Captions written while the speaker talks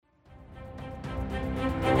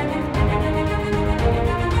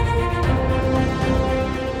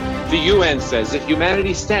The UN says that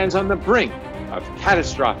humanity stands on the brink of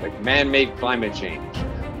catastrophic man-made climate change.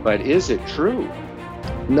 But is it true?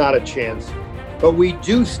 Not a chance. But we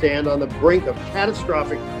do stand on the brink of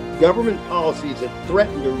catastrophic government policies that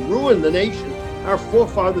threaten to ruin the nation our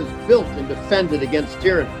forefathers built and defended against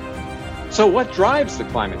tyranny. So what drives the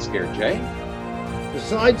climate scare, Jay?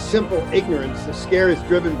 Besides simple ignorance, the scare is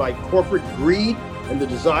driven by corporate greed and the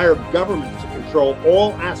desire of government to control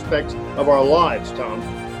all aspects of our lives, Tom.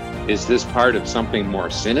 Is this part of something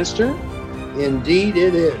more sinister? Indeed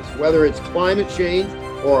it is. Whether it's climate change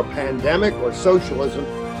or a pandemic or socialism,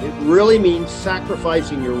 it really means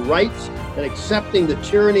sacrificing your rights and accepting the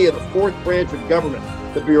tyranny of the fourth branch of government,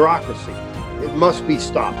 the bureaucracy. It must be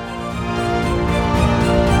stopped.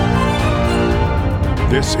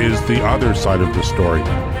 This is The Other Side of the Story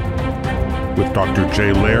with Dr.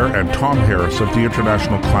 J. Lehr and Tom Harris of the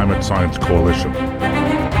International Climate Science Coalition.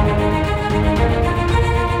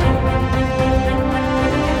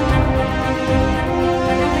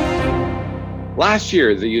 Last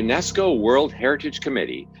year, the UNESCO World Heritage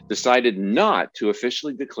Committee decided not to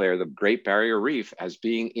officially declare the Great Barrier Reef as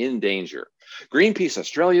being in danger. Greenpeace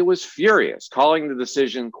Australia was furious, calling the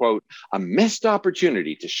decision, quote, a missed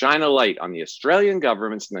opportunity to shine a light on the Australian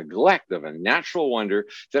government's neglect of a natural wonder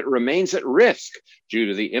that remains at risk due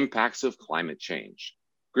to the impacts of climate change.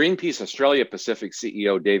 Greenpeace Australia Pacific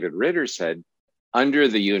CEO David Ritter said, under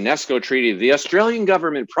the UNESCO treaty, the Australian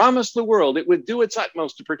government promised the world it would do its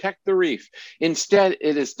utmost to protect the reef. Instead,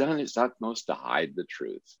 it has done its utmost to hide the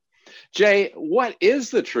truth. Jay, what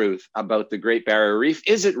is the truth about the Great Barrier Reef?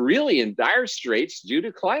 Is it really in dire straits due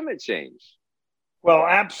to climate change? Well,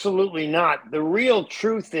 absolutely not. The real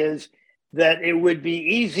truth is that it would be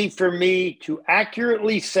easy for me to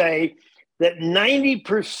accurately say that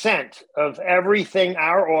 90% of everything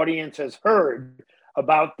our audience has heard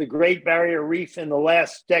about the Great Barrier Reef in the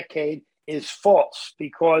last decade is false,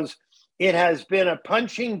 because it has been a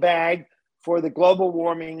punching bag for the global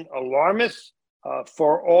warming alarmists,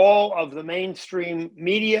 for all of the mainstream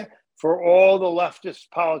media, for all the leftist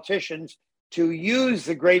politicians to use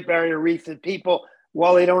the Great Barrier Reef. That people,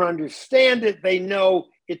 while they don't understand it, they know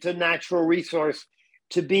it's a natural resource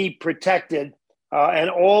to be protected. And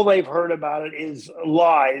all they've heard about it is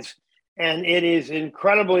lies. And it is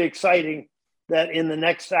incredibly exciting that in the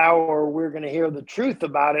next hour, we're going to hear the truth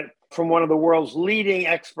about it from one of the world's leading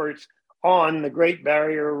experts on the Great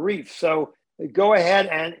Barrier Reef. So go ahead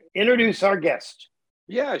and introduce our guest.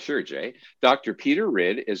 Yeah, sure, Jay. Dr. Peter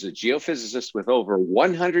Ridd is a geophysicist with over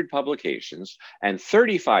 100 publications and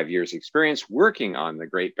 35 years experience working on the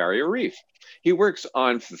Great Barrier Reef. He works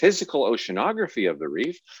on physical oceanography of the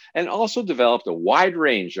reef and also developed a wide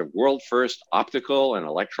range of world-first optical and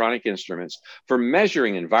electronic instruments for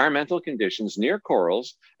measuring environmental conditions near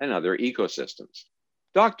corals and other ecosystems.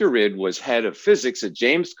 Dr. Ridd was head of physics at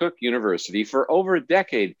James Cook University for over a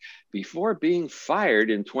decade before being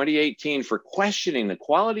fired in 2018 for questioning the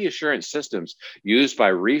quality assurance systems used by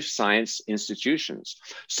reef science institutions.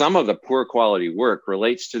 Some of the poor quality work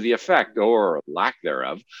relates to the effect, or lack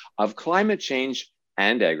thereof, of climate change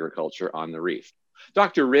and agriculture on the reef.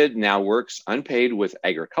 Dr. Ridd now works unpaid with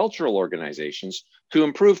agricultural organizations to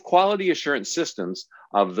improve quality assurance systems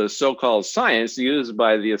of the so-called science used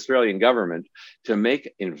by the Australian government to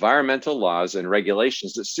make environmental laws and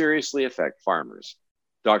regulations that seriously affect farmers.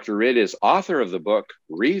 Dr. Ridd is author of the book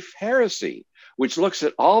Reef Heresy, which looks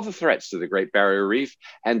at all the threats to the Great Barrier Reef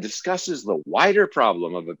and discusses the wider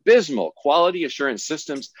problem of abysmal quality assurance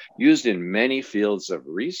systems used in many fields of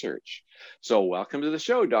research. So welcome to the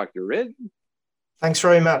show, Dr. Ridd. Thanks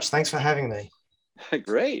very much. Thanks for having me.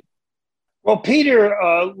 Great. Well, Peter,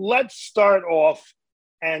 let's start off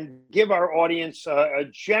and give our audience a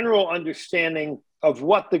general understanding of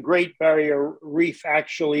what the Great Barrier Reef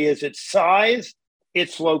actually is, its size,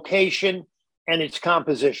 its location, and its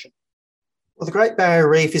composition. Well, the Great Barrier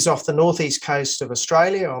Reef is off the northeast coast of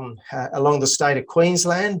Australia along the state of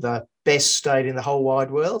Queensland, the best state in the whole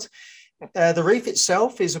wide world. The reef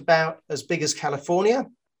itself is about as big as California,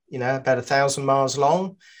 about 1,000 miles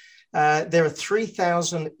long. There are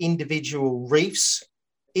 3,000 individual reefs.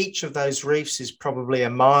 Each of those reefs is probably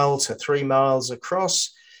 1 mile to 3 miles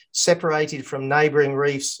across, separated from neighbouring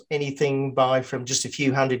reefs, anything from just a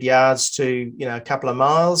few hundred yards to, a couple of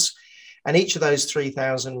miles. And each of those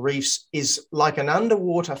 3,000 reefs is like an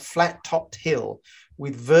underwater flat-topped hill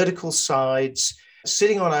with vertical sides,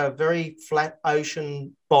 sitting on a very flat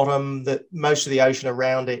ocean bottom that most of the ocean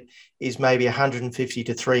around it is maybe 150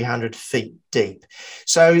 to 300 feet deep.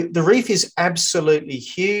 So the reef is absolutely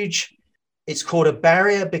huge. It's called a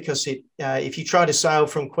barrier because if you try to sail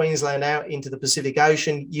from Queensland out into the Pacific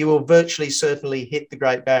Ocean, you will virtually certainly hit the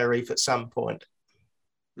Great Barrier Reef at some point.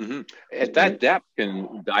 Mm-hmm. At that depth,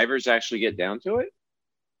 can divers actually get down to it?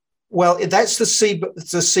 Well, that's the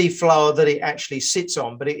sea floor that it actually sits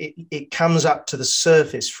on, but it comes up to the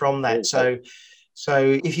surface from that.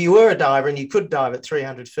 So if you were a diver and you could dive at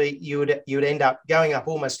 300 feet, you would end up going up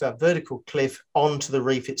almost a vertical cliff onto the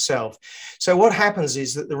reef itself. So what happens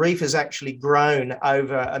is that the reef has actually grown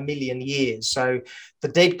over 1 million years. So the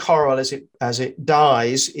dead coral as it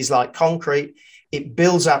dies is like concrete. It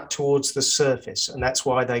builds up towards the surface, and that's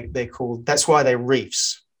why they're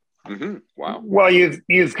reefs. Mm-hmm. Wow. Well,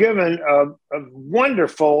 you've given a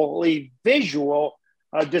wonderfully visual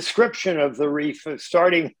description of the reef,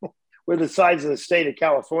 starting with the size of the state of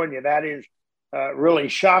California. That is really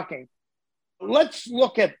shocking. Let's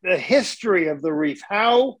look at the history of the reef.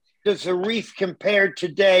 How does the reef compare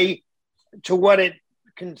today to what it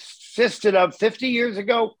consisted of 50 years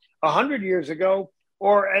ago, 100 years ago,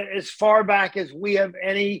 or as far back as we have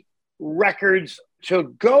any records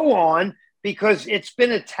to go on? Because it's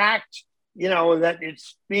been attacked, that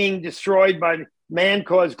it's being destroyed by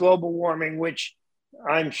man-caused global warming, which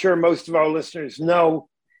I'm sure most of our listeners know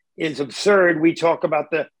is absurd. We talk about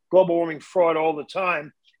the global warming fraud all the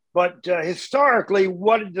time. But historically,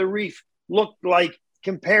 what did the reef look like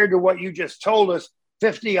compared to what you just told us,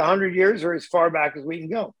 50, 100 years, or as far back as we can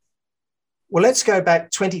go? Well, let's go back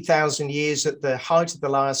 20,000 years at the height of the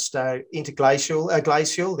last glacial,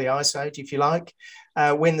 the Ice Age, if you like,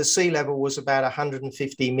 when the sea level was about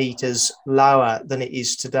 150 meters lower than it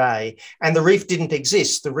is today. And the reef didn't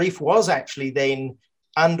exist. The reef was actually then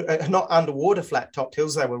not underwater flat-topped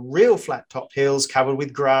hills. They were real flat-topped hills covered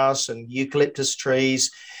with grass and eucalyptus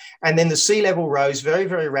trees. And then the sea level rose very,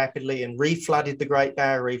 very rapidly and re-flooded the Great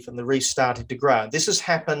Barrier Reef, and the reef started to grow. This has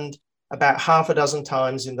happened about half a dozen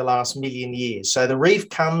times in the last 1 million years. So the reef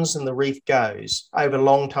comes and the reef goes over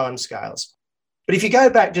long time scales. But if you go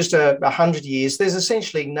back just 100 years, there's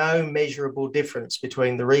essentially no measurable difference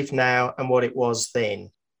between the reef now and what it was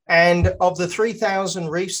then. And of the 3,000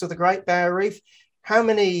 reefs of the Great Barrier Reef, how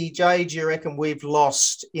many, Jay, do you reckon we've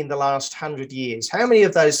lost in the last 100 years? How many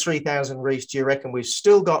of those 3,000 reefs do you reckon we've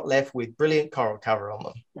still got left with brilliant coral cover on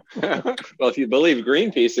them? Well, if you believe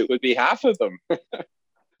Greenpeace, it would be half of them.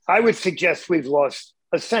 I would suggest we've lost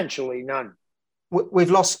essentially none.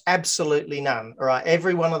 We've lost absolutely none. All right.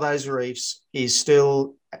 Every one of those reefs is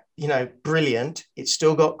still, brilliant. It's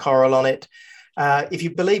still got coral on it. If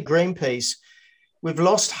you believe Greenpeace, we've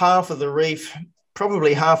lost half of the reef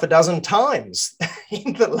probably half a dozen times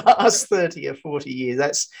in the last 30 or 40 years.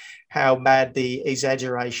 That's how bad the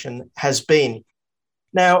exaggeration has been.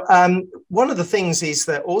 Now, one of the things is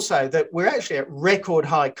that also that we're actually at record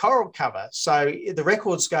high coral cover. So the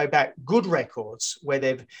records go back, good records, where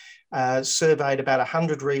they've surveyed about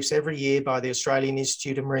 100 reefs every year by the Australian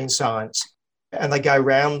Institute of Marine Science. And they go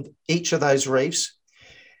round each of those reefs.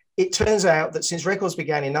 It turns out that since records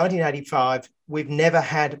began in 1985, we've never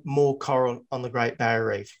had more coral on the Great Barrier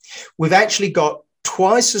Reef. We've actually got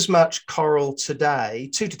twice as much coral today,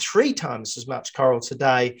 2 to 3 times as much coral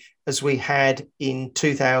today as we had in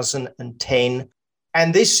 2010.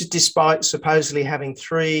 And this despite supposedly having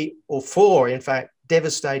 3 or 4, in fact,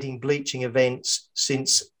 devastating bleaching events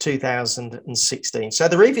since 2016. So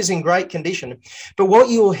the reef is in great condition. But what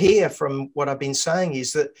you'll hear from what I've been saying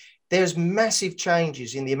is that there's massive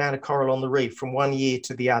changes in the amount of coral on the reef from one year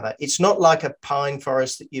to the other. It's not like a pine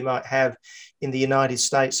forest that you might have in the United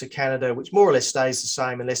States or Canada, which more or less stays the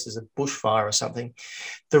same unless there's a bushfire or something.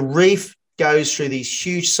 The reef goes through these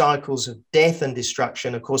huge cycles of death and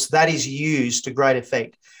destruction. Of course, that is used to great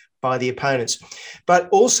effect by the opponents. But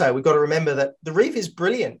also, we've got to remember that the reef is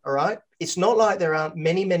brilliant, all right? It's not like there aren't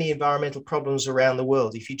many, many environmental problems around the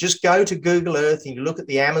world. If you just go to Google Earth and you look at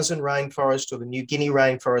the Amazon rainforest or the New Guinea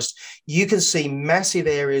rainforest, you can see massive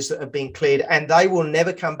areas that have been cleared, and they will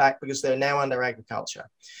never come back because they're now under agriculture.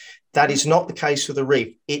 That is not the case for the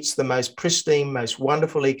reef. It's the most pristine, most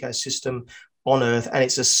wonderful ecosystem on Earth, and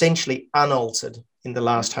it's essentially unaltered in the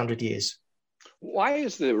last 100 years. Why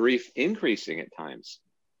is the reef increasing at times?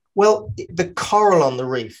 Well, the coral on the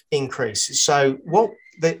reef increases. So what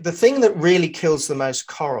the thing that really kills the most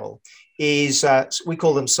coral is, we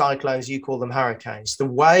call them cyclones, you call them hurricanes. The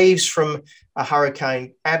waves from a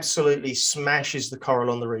hurricane absolutely smashes the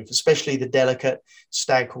coral on the reef, especially the delicate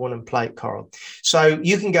staghorn and plate coral. So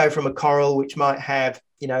you can go from a coral which might have,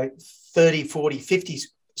 30, 40, 50,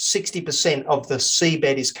 60% of the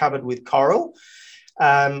seabed is covered with coral,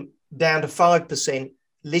 down to 5%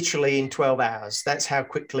 literally in 12 hours. That's how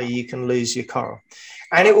quickly you can lose your coral.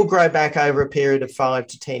 And it will grow back over a period of 5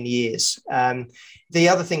 to 10 years. The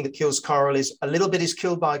other thing that kills coral is a little bit is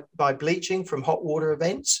killed by bleaching from hot water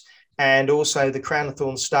events. And also the crown of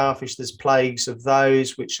thorns starfish, there's plagues of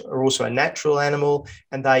those, which are also a natural animal,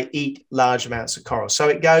 and they eat large amounts of coral. So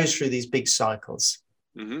it goes through these big cycles.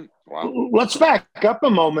 Mm-hmm. Wow. Let's back up a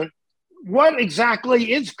moment. What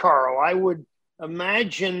exactly is coral? I would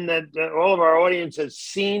imagine that all of our audience has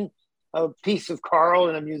seen a piece of coral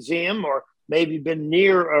in a museum or maybe been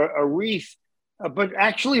near a reef. But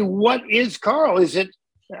actually, what is coral? Is it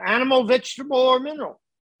animal, vegetable, or mineral?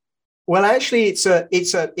 Well, actually,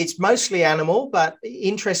 it's mostly animal, but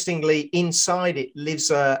interestingly, inside it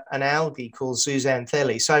lives an algae called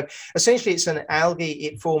zooxanthellae. So essentially, it's an algae.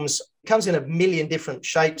 It comes in a million different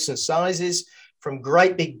shapes and sizes, from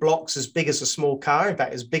great big blocks as big as a small car, in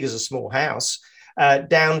fact, as big as a small house,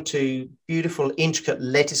 down to beautiful, intricate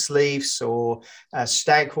lettuce leaves or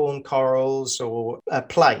staghorn corals or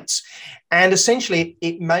plates. And essentially,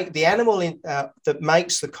 the animal that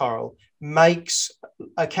makes the coral makes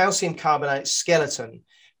a calcium carbonate skeleton,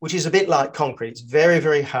 which is a bit like concrete. It's very,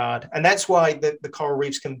 very hard. And that's why the coral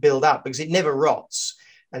reefs can build up, because it never rots.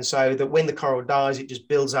 And so that when the coral dies, it just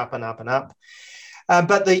builds up and up and up.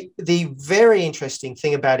 But the very interesting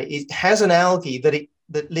thing about it, it has an algae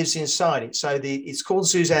that lives inside it. So it's called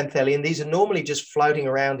zooxanthellae, and these are normally just floating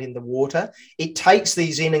around in the water. It takes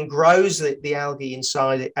these in and grows the algae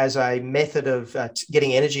inside it as a method of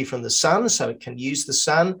getting energy from the sun, so it can use the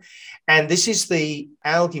sun. And this is the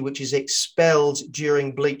algae which is expelled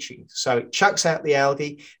during bleaching. So it chucks out the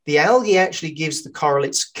algae. The algae actually gives the coral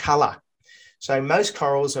its color. So most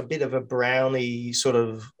corals are a bit of a browny sort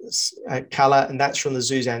of color, and that's from the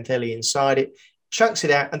zooxanthellae inside it. Chucks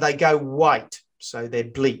it out and they go white. So they're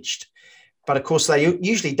bleached. But of course, they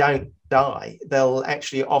usually don't die. They'll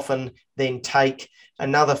actually often then take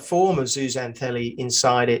another form of zooxanthellae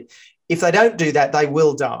inside it. If they don't do that, they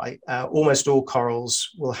will die. Almost all corals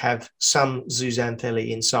will have some zooxanthellae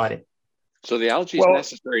inside it. So the algae is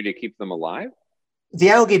necessary to keep them alive? The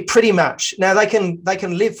algae, pretty much. Now, they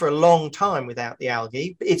can live for a long time without the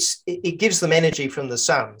algae. It gives them energy from the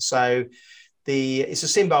sun. So it's a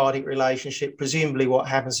symbiotic relationship. Presumably what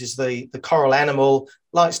happens is the coral animal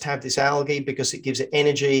likes to have this algae because it gives it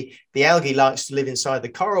energy. The algae likes to live inside the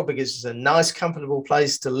coral because it's a nice, comfortable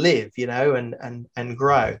place to live, and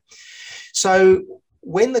grow. So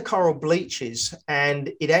when the coral bleaches, and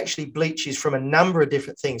it actually bleaches from a number of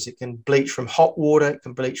different things, it can bleach from hot water, it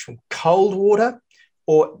can bleach from cold water,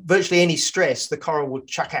 or virtually any stress, the coral will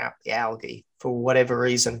chuck out the algae for whatever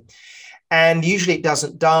reason. And usually it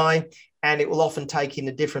doesn't die, and it will often take in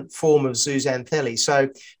a different form of zooxanthellae. So,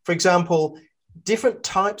 for example, different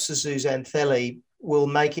types of zooxanthellae will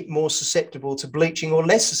make it more susceptible to bleaching or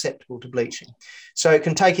less susceptible to bleaching. So it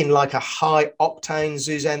can take in like a high octane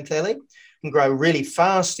zooxanthellae, can grow really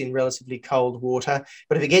fast in relatively cold water,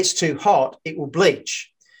 but if it gets too hot, it will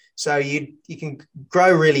bleach. So you can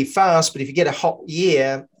grow really fast, but if you get a hot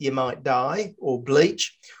year, you might die or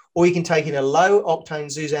bleach. Or you can take in a low octane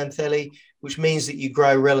zooxanthellae, which means that you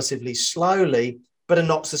grow relatively slowly, but are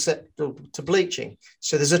not susceptible to bleaching.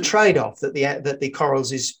 So there's a trade-off that the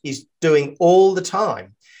corals is doing all the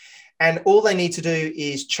time. And all they need to do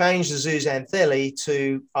is change the zooxanthellae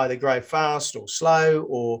to either grow fast or slow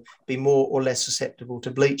or be more or less susceptible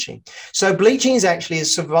to bleaching. So bleaching is actually a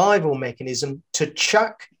survival mechanism to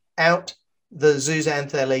chuck out the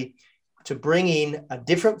zooxanthellae to bring in a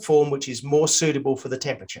different form which is more suitable for the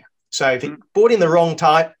temperature. So if it brought in the wrong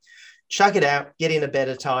type, chuck it out, get in a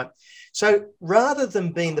better type. So rather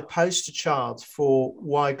than being the poster child for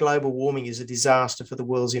why global warming is a disaster for the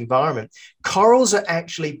world's environment, corals are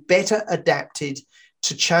actually better adapted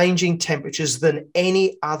to changing temperatures than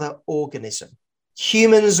any other organism.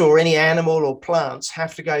 Humans or any animal or plants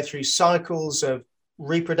have to go through cycles of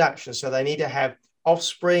reproduction. So they need to have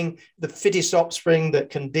offspring. The fittest offspring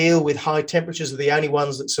that can deal with high temperatures are the only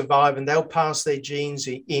ones that survive, and they'll pass their genes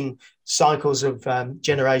in cycles of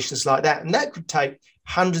generations like that. And that could take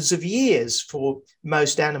hundreds of years for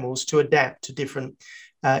most animals to adapt to different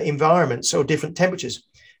environments or different temperatures.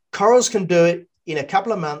 Corals can do it in a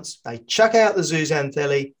couple of months. They chuck out the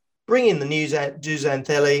zooxanthellae, bring in the new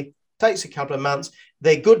zooxanthellae, takes a couple of months.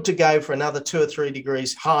 They're good to go for another 2 or 3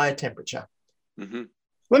 degrees higher temperature. Mm-hmm.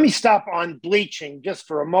 Let me stop on bleaching just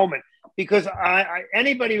for a moment, because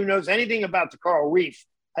anybody who knows anything about the coral reef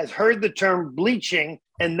has heard the term bleaching,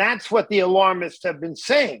 and that's what the alarmists have been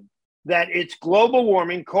saying, that it's global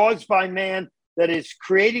warming caused by man that is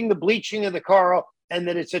creating the bleaching of the coral and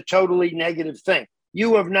that it's a totally negative thing.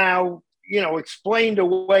 You have now explained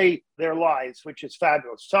away their lives, which is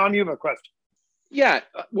fabulous. Tom, you have a question. Yeah.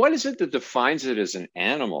 What is it that defines it as an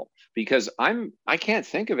animal? Because I can't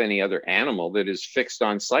think of any other animal that is fixed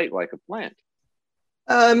on site like a plant.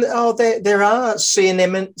 There are sea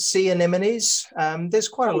anemones. There's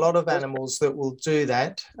quite a lot of animals that will do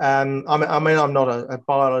that. I'm not a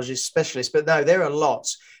biologist specialist, but no, there are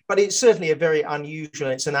lots. But it's certainly a very unusual.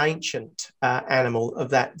 It's an ancient animal of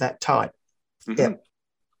that type. Mm-hmm. Yeah.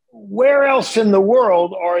 Where else in the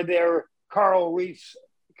world are there coral reefs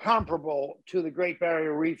comparable to the Great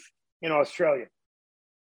Barrier Reef in Australia?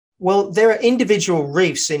 Well, there are individual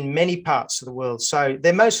reefs in many parts of the world. So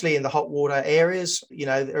they're mostly in the hot water areas,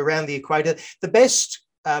 around the equator. The best,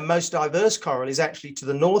 most diverse coral is actually to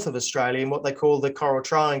the north of Australia in what they call the Coral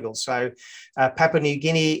Triangle. So Papua New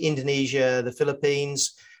Guinea, Indonesia, the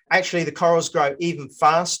Philippines. Actually, the corals grow even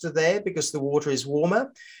faster there because the water is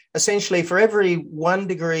warmer. Essentially, for every 1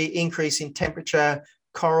 degree increase in temperature,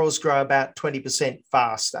 corals grow about 20%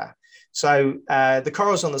 faster. So the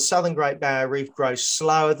corals on the southern Great Barrier Reef grow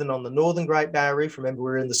slower than on the northern Great Barrier Reef. Remember,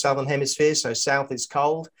 we're in the southern hemisphere, so south is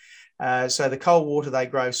cold. So the cold water, they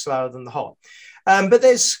grow slower than the hot. But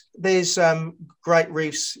there's great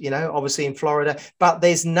reefs, obviously in Florida, but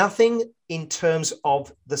there's nothing in terms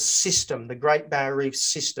of the system, the Great Barrier Reef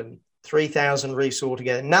system, 3,000 reefs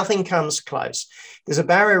altogether. Nothing comes close. There's a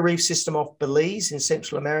barrier reef system off Belize in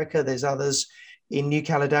Central America. There's others in New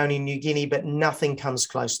Caledonia, New Guinea, but nothing comes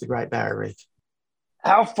close to the Great Barrier Reef.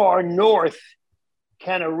 How far north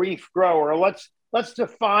can a reef grow? Or let's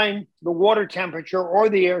define the water temperature or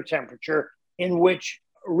the air temperature in which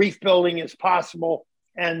reef building is possible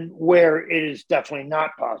and where it is definitely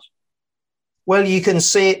not possible. Well, you can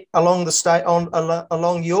see it along the state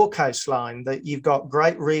along your coastline that you've got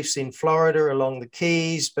great reefs in Florida along the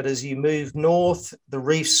Keys, but as you move north, the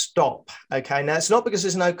reefs stop. Okay, now it's not because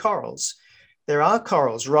there's no corals. There are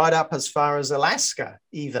corals right up as far as Alaska,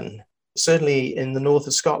 even, certainly in the north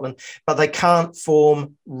of Scotland, but they can't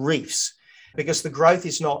form reefs because the growth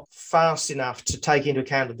is not fast enough to take into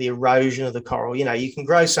account of the erosion of the coral. You can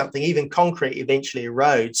grow something, even concrete eventually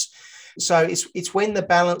erodes. So it's when the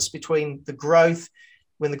balance between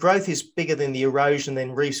when the growth is bigger than the erosion,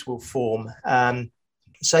 then reefs will form.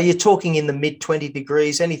 So you're talking in the mid 20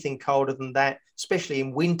 degrees, anything colder than that, especially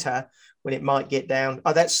in winter when it might get down.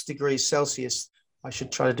 Oh, that's degrees Celsius. I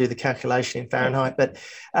should try to do the calculation in Fahrenheit. But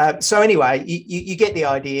so anyway, you get the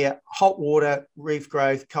idea. Hot water, reef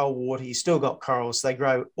growth, cold water, you still got corals. They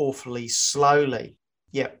grow awfully slowly.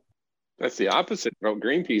 Yeah. That's the opposite of what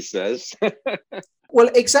Greenpeace says. Well,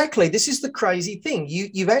 exactly. This is the crazy thing.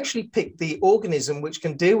 You've actually picked the organism which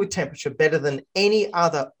can deal with temperature better than any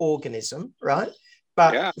other organism, right?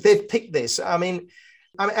 But yeah, they've picked this. And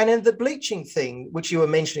in the bleaching thing, which you were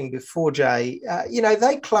mentioning before, Jay,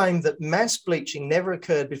 they claim that mass bleaching never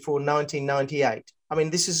occurred before 1998.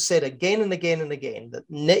 This is said again and again and again, that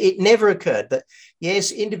it never occurred, that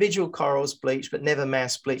yes, individual corals bleach, but never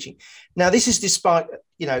mass bleaching. Now, this is despite,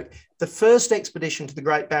 the first expedition to the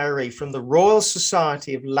Great Barrier Reef from the Royal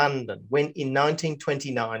Society of London went in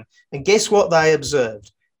 1929. And guess what they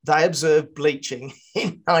observed? They observed bleaching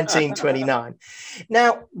in 1929.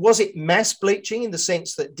 Now, was it mass bleaching in the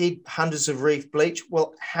sense that did hundreds of reef bleach?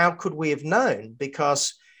 Well, how could we have known?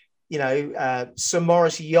 Because Sir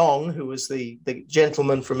Maurice Yonge, who was the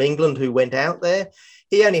gentleman from England who went out there,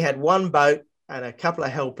 he only had one boat and a couple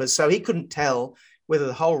of helpers, so he couldn't tell whether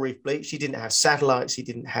the whole reef bleached. He didn't have satellites, he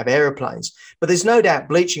didn't have aeroplanes. But there's no doubt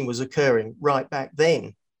bleaching was occurring right back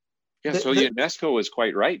then. Yeah, so UNESCO was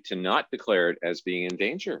quite right to not declare it as being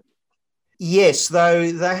endangered. Yes, though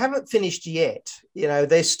they haven't finished yet.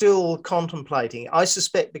 They're still contemplating. I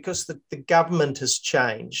suspect because the government has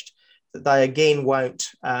changed, that they again won't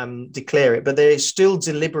declare it, but they're still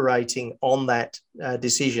deliberating on that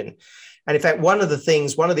decision. And in fact, one of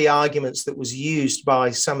the arguments that was used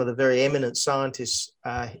by some of the very eminent scientists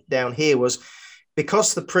down here was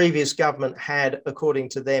because the previous government had, according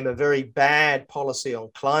to them, a very bad policy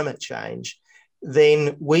on climate change,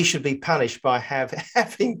 then we should be punished by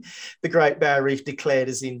having the Great Barrier Reef declared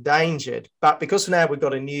as endangered. But because now we've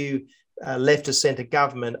got a new left of centre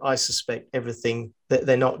government, I suspect everything that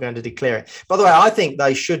they're not going to declare it. By the way, I think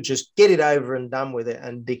they should just get it over and done with it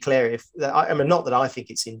and declare it. Not that I think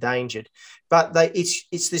it's endangered, but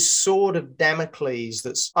it's this sword of Damocles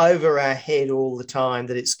that's over our head all the time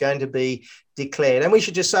that it's going to be declared. And we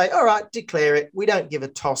should just say, all right, declare it. We don't give a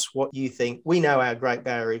toss what you think. We know our Great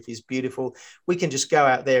Barrier Reef is beautiful. We can just go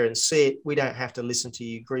out there and see it. We don't have to listen to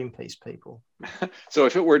you Greenpeace people. So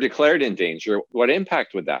if it were declared endangered, what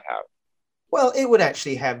impact would that have? Well, it would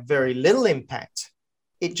actually have very little impact.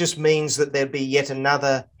 it just means that there'd be yet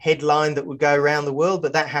another headline that would go around the world,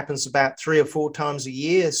 but that happens about 3 or 4 times a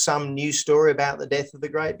year, some news story about the death of the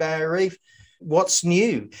Great Barrier Reef. What's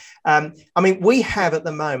new? We have at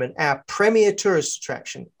the moment our premier tourist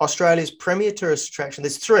attraction, Australia's premier tourist attraction.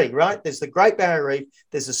 There's 3, right? There's the Great Barrier Reef,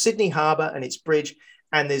 there's the Sydney Harbour and its bridge,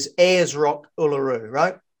 and there's Ayers Rock, Uluru,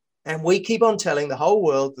 right? And we keep on telling the whole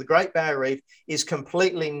world the Great Barrier Reef is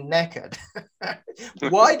completely knackered.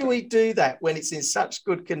 Why do we do that when it's in such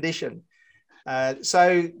good condition?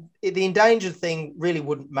 So the endangered thing really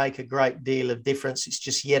wouldn't make a great deal of difference. It's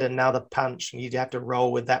just yet another punch, and you'd have to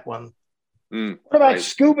roll with that one. What about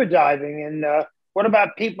scuba diving? And what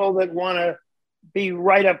about people that want to be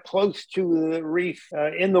right up close to the reef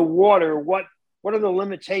in the water? What are the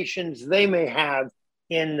limitations they may have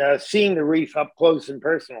in seeing the reef up close and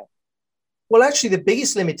personal? Well, actually, the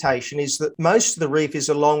biggest limitation is that most of the reef is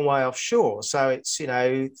a long way offshore. So it's,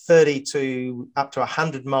 30 to up to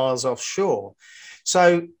 100 miles offshore.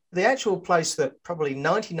 So the actual place that probably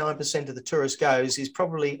 99% of the tourists goes is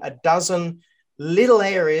probably a dozen little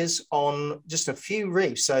areas on just a few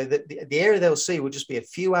reefs. So that the area they'll see will just be a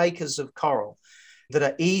few acres of coral that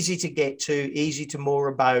are easy to get to, easy to moor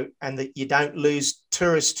a boat, and that you don't lose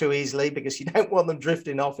tourists too easily because you don't want them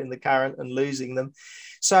drifting off in the current and losing them.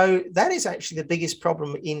 So that is actually the biggest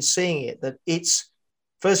problem in seeing it, that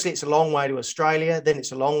firstly, it's a long way to Australia, then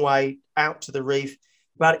it's a long way out to the reef,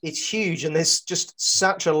 but it's huge and there's just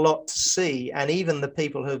such a lot to see. And even the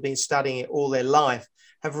people who have been studying it all their life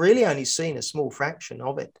have really only seen a small fraction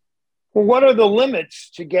of it. Well, what are the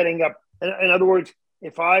limits to getting up? In other words,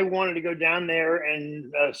 if I wanted to go down there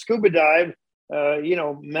and scuba dive,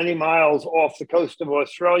 many miles off the coast of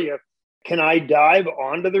Australia, can I dive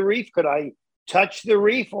onto the reef? Could I touch the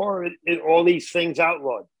reef, or are all these things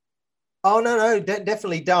outlawed? Oh, no,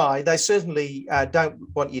 definitely dive. They certainly don't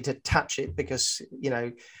want you to touch it because,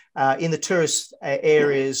 in the tourist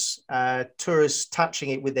areas, tourists touching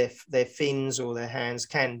it with their fins or their hands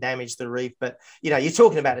can damage the reef. But, you're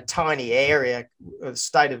talking about a tiny area of the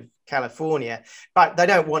state of California, but they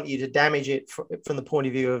don't want you to damage it from the point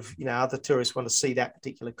of view of, other tourists want to see that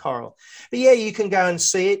particular coral. But yeah, you can go and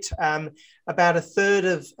see it.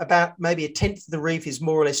 About maybe a tenth of the reef is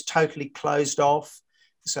more or less totally closed off.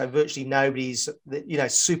 So virtually nobody's,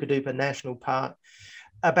 super duper national park.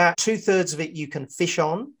 About 2/3 of it you can fish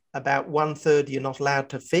on. About 1/3 you're not allowed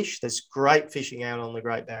to fish. There's great fishing out on the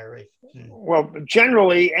Great Barrier Reef. Well,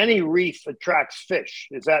 generally any reef attracts fish.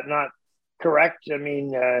 Is that not correct? I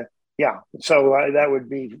mean, so that would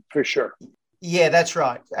be for sure. Yeah, that's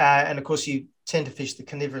right. And of course you tend to fish the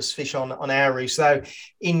carnivorous fish on our reef. So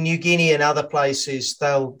in New Guinea and other places,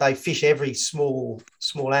 they fish every small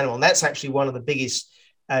animal. And that's actually one of the biggest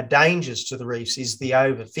dangers to the reefs is the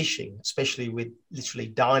overfishing, especially with literally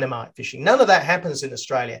dynamite fishing. None of that happens in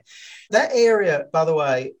Australia. That area, by the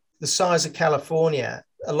way, the size of California,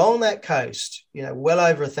 along that coast, well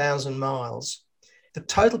over 1,000 miles, the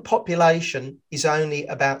total population is only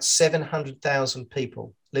about 700,000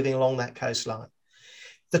 people living along that coastline.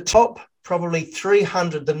 The top probably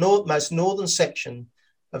 300, the most northern section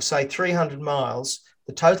of, say, 300 miles,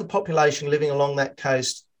 the total population living along that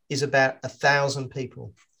coast is about 1,000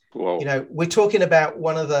 people. Whoa. We're talking about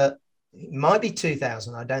it might be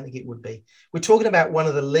 2,000. I don't think it would be. We're talking about one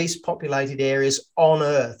of the least populated areas on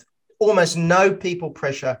Earth. Almost no people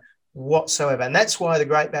pressure whatsoever. And that's why the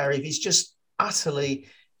Great Barrier Reef is just utterly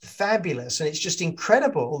fabulous. And it's just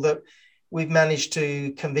incredible that we've managed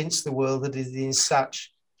to convince the world that it is in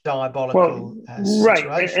such diabolical situation.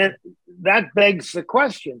 Right. And that begs the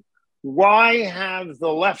question, why have the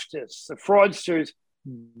leftists, the fraudsters,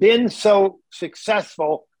 been so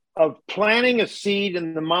successful of planting a seed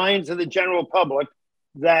in the minds of the general public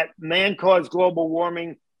that man-caused global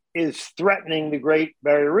warming is threatening the Great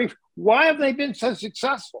Barrier Reef? Why have they been so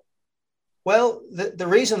successful? Well, the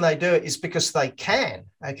reason they do it is because they can,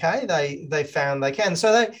 okay? They found they can.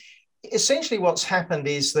 So essentially what's happened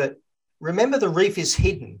is that, remember, the reef is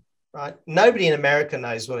hidden, right? Nobody in America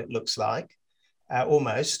knows what it looks like,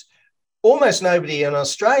 almost. Almost nobody in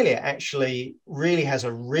Australia actually really has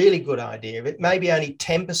a really good idea of it. Maybe only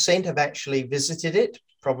 10% have actually visited it,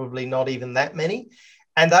 probably not even that many.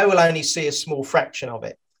 And they will only see a small fraction of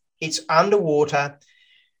it. It's underwater.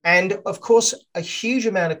 And of course, a huge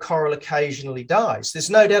amount of coral occasionally dies.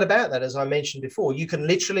 There's no doubt about that. As I mentioned before, you can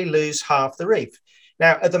literally lose half the reef.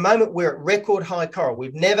 Now, at the moment, we're at record high coral.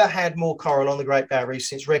 We've never had more coral on the Great Barrier Reef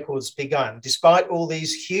since records begun. Despite all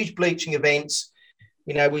these huge bleaching events,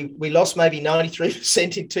 We lost maybe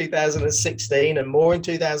 93% in 2016 and more in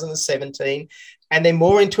 2017, and then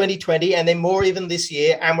more in 2020, and then more even this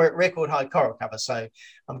year, and we're at record high coral cover. So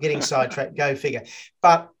I'm getting sidetracked, go figure.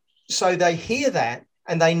 But so they hear that,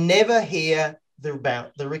 and they never hear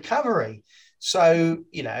about the recovery. So,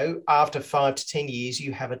 after 5 to 10 years,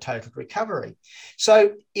 you have a total recovery.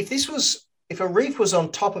 So if a reef was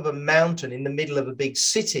on top of a mountain in the middle of a big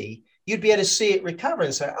city, you'd be able to see it recover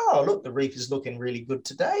and say, oh, look, the reef is looking really good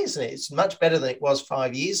today, isn't it? It's much better than it was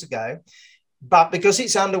 5 years ago. But because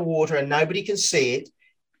it's underwater and nobody can see it,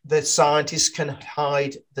 the scientists can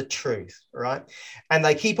hide the truth, right? And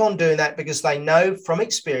they keep on doing that because they know from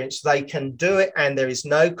experience they can do it and there is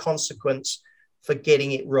no consequence for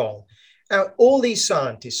getting it wrong. Now, all these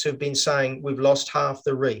scientists have been saying we've lost half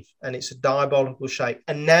the reef and it's a diabolical shape,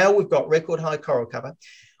 and now we've got record high coral cover.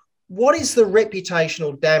 What is the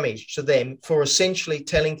reputational damage to them for essentially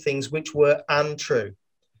telling things which were untrue?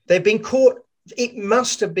 They've been caught. It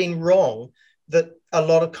must have been wrong that a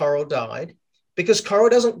lot of coral died, because coral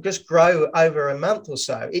doesn't just grow over a month or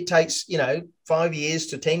so. It takes, 5 years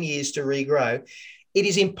to 10 years to regrow. It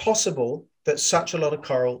is impossible that such a lot of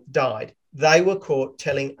coral died. They were caught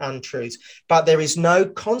telling untruths, but there is no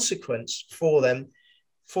consequence for them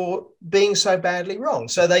for being so badly wrong.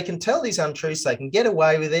 So they can tell these untruths, they can get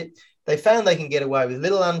away with it. They found they can get away with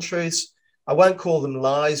little untruths. I won't call them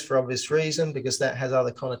lies for obvious reason, because that has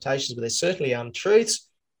other connotations, but they're certainly untruths.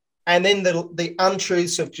 And then the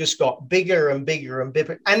untruths have just got bigger and bigger and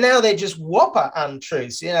bigger. And now they're just whopper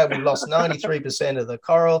untruths. We've lost 93% of the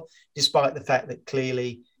coral, despite the fact that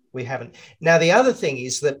clearly we haven't. Now, the other thing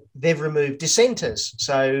is that they've removed dissenters.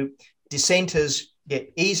 So dissenters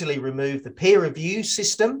get easily removed. The peer review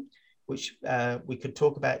system, which we could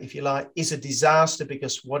talk about if you like, is a disaster,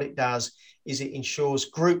 because what it does is it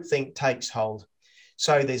ensures groupthink takes hold.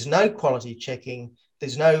 So there's no quality checking.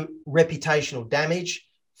 There's no reputational damage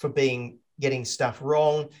for getting stuff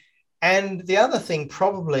wrong. And the other thing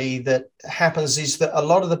probably that happens is that a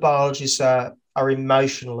lot of the biologists are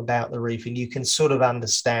emotional about the reef, and you can sort of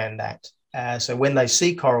understand that. So when they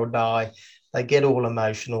see coral die, they get all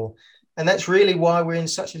emotional. And that's really why we're in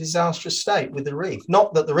such a disastrous state with the reef.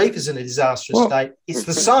 Not that the reef is in a disastrous state, it's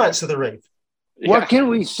the science of the reef. What can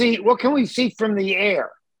we see? What can we see from the air?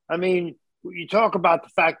 I mean, you talk about the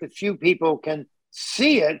fact that few people can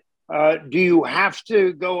see it. Do you have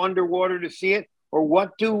to go underwater to see it? Or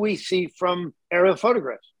what do we see from aerial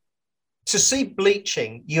photographs? To see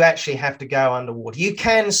bleaching, you actually have to go underwater. You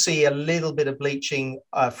can see a little bit of bleaching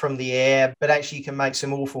from the air, but actually you can make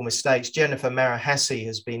some awful mistakes. Jennifer Marahassi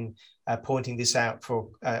has been pointing this out for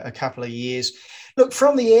a couple of years. Look,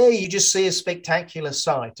 from the air, you just see a spectacular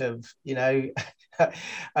sight of,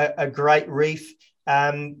 a great reef.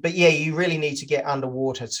 But yeah, you really need to get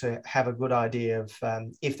underwater to have a good idea of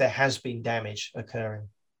if there has been damage occurring.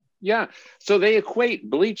 Yeah, so they equate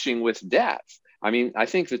bleaching with death. I mean, I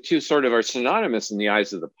think the two sort of are synonymous in the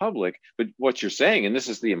eyes of the public, but what you're saying, and this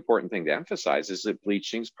is the important thing to emphasize, is that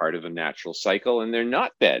bleaching is part of a natural cycle and they're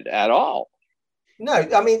not dead at all. No,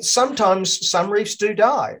 I mean, sometimes some reefs do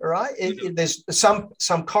die, right? There's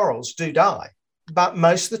some corals do die, but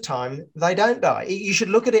most of the time they don't die. You should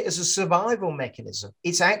look at it as a survival mechanism.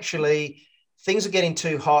 It's actually, things are getting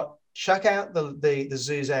too hot, chuck out the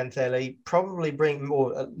zooxanthellae, probably bring,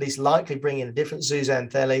 or at least likely bring in a different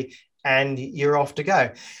zooxanthellae, and you're off to go.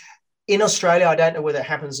 In Australia, I don't know whether it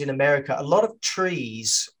happens in America, a lot of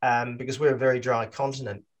trees, because we're a very dry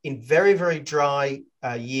continent, in very, very dry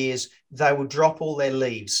years, they will drop all their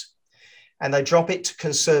leaves, and they drop it to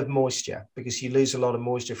conserve moisture, because you lose a lot of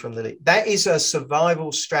moisture from the leaf. That is a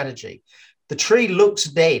survival strategy. The tree looks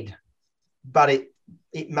dead, but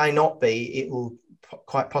it may not be. It will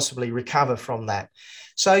quite possibly recover from that.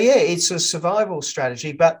 So yeah, it's a survival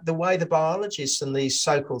strategy, but the way the biologists and these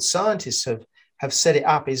so-called scientists have set it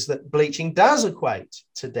up is that bleaching does equate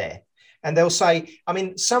to death. And they'll say, I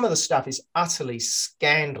mean, some of the stuff is utterly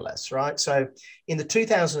scandalous, right? So in the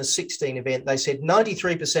 2016 event, they said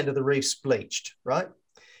 93% of the reef's bleached, right?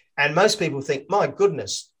 And most people think, my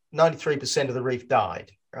goodness, 93% of the reef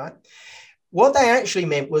died, right? What they actually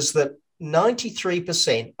meant was that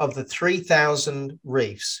 93% of the 3,000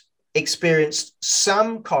 reefs experienced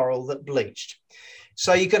some coral that bleached.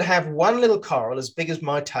 So you could have one little coral as big as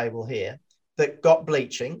my table here that got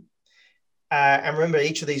bleaching. And remember,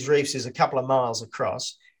 each of these reefs is a couple of miles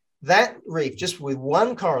across. That reef, just with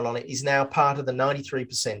one coral on it, is now part of the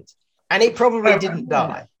 93%. And it probably didn't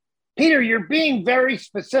die. Peter, you're being very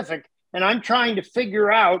specific, and I'm trying to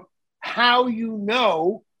figure out how you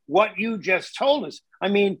know what you just told us. I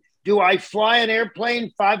mean, do I fly an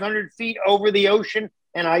airplane 500 feet over the ocean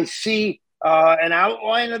and I see an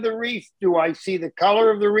outline of the reef? Do I see the color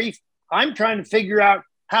of the reef? I'm trying to figure out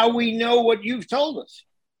how we know what you've told us.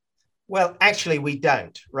 Well, actually, we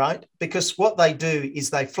don't, right? Because what they do is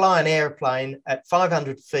they fly an airplane at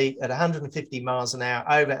 500 feet at 150 miles an hour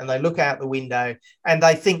over, and they look out the window and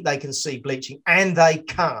they think they can see bleaching, and they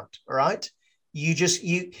can't, right? You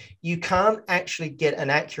can't actually get an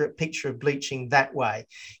accurate picture of bleaching that way.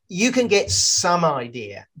 You can get some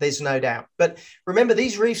idea, there's no doubt. But remember,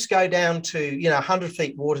 these reefs go down to 100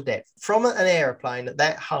 feet water depth. From an airplane at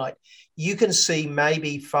that height, you can see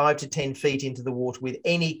maybe 5 to 10 feet into the water with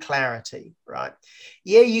any clarity, right?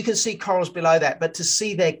 Yeah, you can see corals below that, but to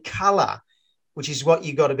see their color, which is what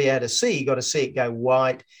you've got to be able to see, you've got to see it go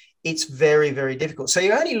white. It's very, very difficult. So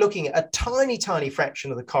you're only looking at a tiny, tiny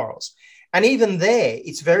fraction of the corals. And even there,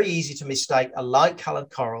 it's very easy to mistake a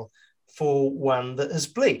light-colored coral for one that has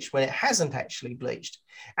bleached when it hasn't actually bleached.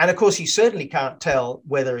 And of course, you certainly can't tell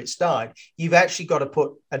whether it's died. You've actually got to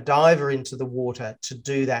put a diver into the water to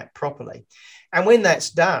do that properly. And when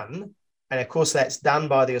that's done, and of course, that's done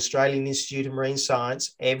by the Australian Institute of Marine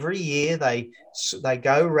Science, every year they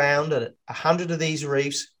go around at 100 of these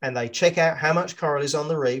reefs and they check out how much coral is on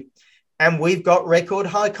the reef. And we've got record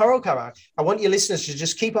high coral cover. I want your listeners to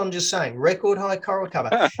just keep on just saying record high coral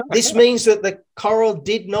cover. This means that the coral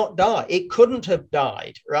did not die. It couldn't have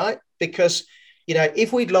died, right? Because,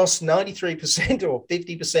 if we'd lost 93% or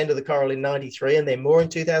 50% of the coral in 93 and then more in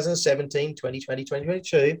 2017, 2020,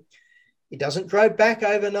 2022, it doesn't grow back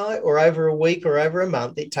overnight or over a week or over a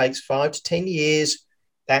month. It takes 5 to 10 years.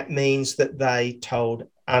 That means that they told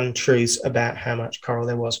untruths about how much coral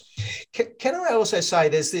there was. Can I also say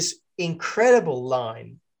there's this incredible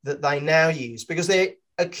line that they now use because they're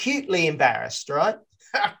acutely embarrassed, right?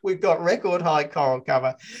 We've got record high coral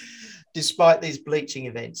cover despite these bleaching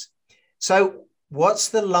events. So what's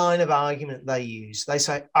the line of argument they use? They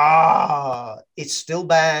say, it's still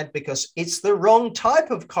bad because it's the wrong type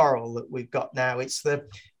of coral that we've got now. It's the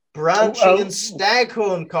branching and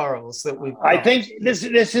staghorn corals that we've got. I think this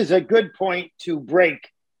is a good point to break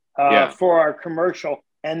for our commercial.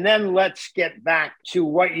 And then let's get back to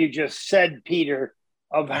what you just said, Peter,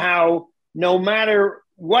 of how no matter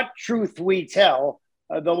what truth we tell,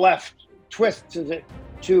 the left twists it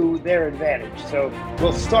to their advantage. So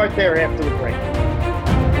we'll start there after the break.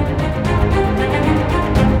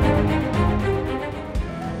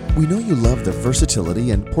 We know you love the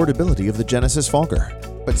versatility and portability of the Genesis Fogger,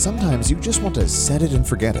 but sometimes you just want to set it and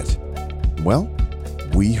forget it. Well,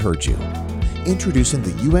 we heard you. Introducing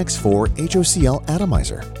the UX4 HOCl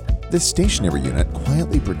Atomizer. This stationary unit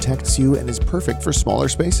quietly protects you and is perfect for smaller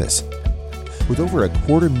spaces. With over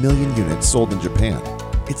 250,000 units sold in Japan,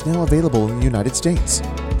 it's now available in the United States.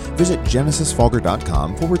 Visit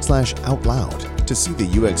genesisfogger.com/outloud to see the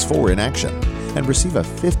UX4 in action and receive a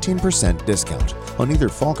 15% discount on either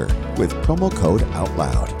Fogger with promo code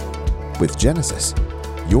OUTLOUD. With Genesis,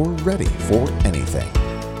 you're ready for anything.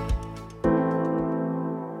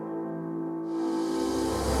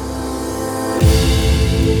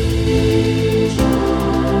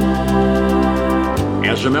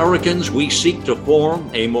 As Americans, we seek to form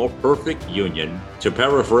a more perfect union. To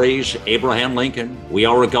paraphrase Abraham Lincoln, we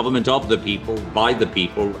are a government of the people, by the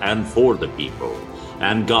people, and for the people.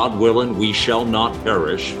 And God willing, we shall not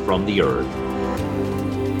perish from the earth.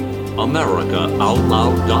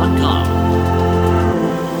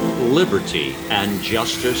 AmericaOutloud.com. Liberty and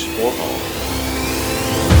justice for all.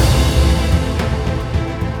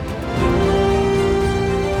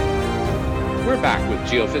 We're back with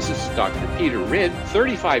geophysicist Dr. Peter Ridd,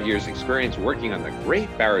 35 years experience working on the Great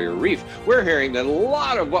Barrier Reef. We're hearing that a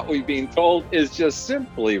lot of what we've been told is just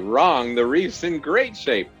simply wrong. The reef's in great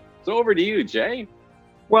shape. So over to you, Jay.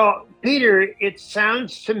 Well, Peter, it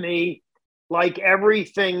sounds to me like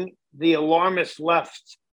everything the alarmist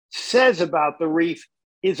left says about the reef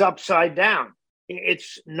is upside down.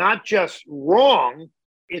 It's not just wrong,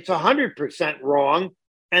 it's 100% wrong.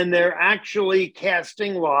 And they're actually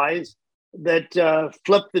casting lies that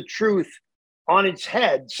flip the truth on its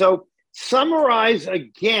head. So summarize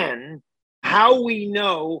again how we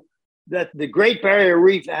know that the Great Barrier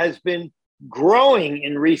Reef has been growing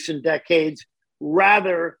in recent decades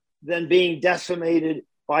rather than being decimated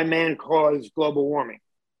by man-caused global warming.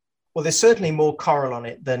 Well, there's certainly more coral on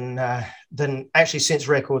it than actually since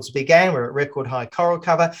records began. We're at record high coral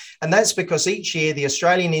cover. And that's because each year the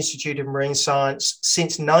Australian Institute of Marine Science,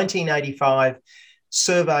 since 1985,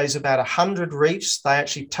 surveys about 100 reefs. They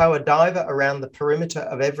actually tow a diver around the perimeter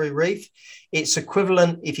of every reef. It's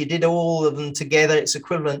equivalent, if you did all of them together, it's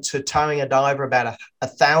equivalent to towing a diver about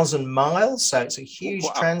 1,000 miles. So it's a huge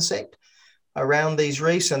transect. around these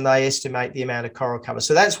reefs, and they estimate the amount of coral cover.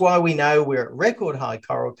 So that's why we know we're at record high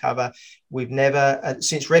coral cover. We've never,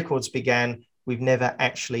 since records began, we've never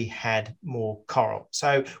actually had more coral.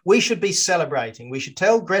 So we should be celebrating. We should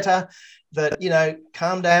tell Greta that,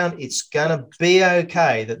 calm down, it's going to be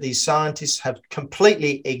okay, that these scientists have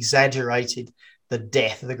completely exaggerated the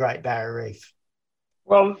death of the Great Barrier Reef.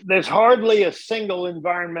 Well, there's hardly a single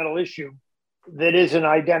environmental issue that isn't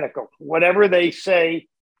identical. Whatever they say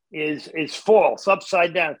is false,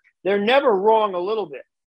 upside down. They're never wrong a little bit.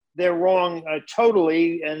 They're wrong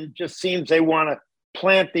totally, and just seems they want to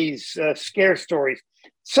plant these scare stories.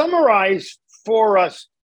 Summarize for us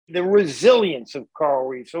the resilience of coral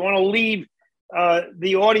reefs. I want to leave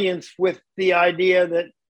the audience with the idea that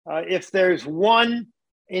if there's one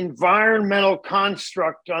environmental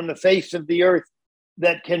construct on the face of the earth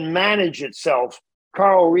that can manage itself,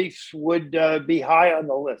 coral reefs would be high on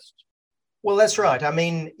the list. Well, that's right. I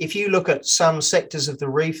mean, if you look at some sectors of the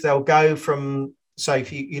reef, they'll go from, so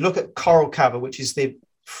if you look at coral cover, which is the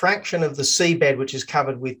fraction of the seabed which is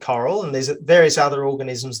covered with coral, and there's various other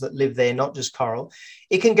organisms that live there, not just coral,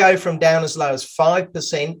 it can go from down as low as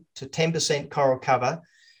 5% to 10% coral cover,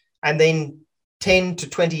 and then 10 to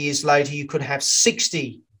 20 years later, you could have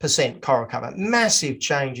 60% coral cover, massive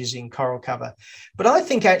changes in coral cover. But I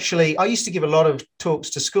think actually, I used to give a lot of talks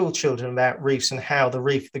to school children about reefs and how the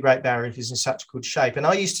reef, the Great Barrier Reef, is in such good shape. And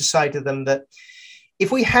I used to say to them that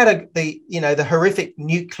if we had the horrific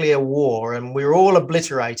nuclear war and we were all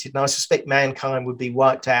obliterated, and I suspect mankind would be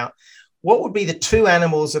wiped out, what would be the two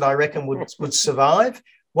animals that I reckon would survive?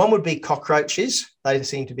 One would be cockroaches. They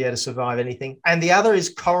seem to be able to survive anything. And the other is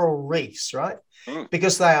coral reefs, right?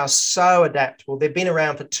 Because they are so adaptable. They've been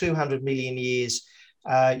around for 200 million years,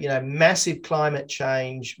 massive climate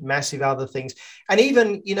change, massive other things. And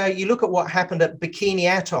even, you look at what happened at Bikini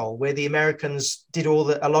Atoll, where the Americans did a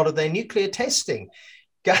lot of their nuclear testing.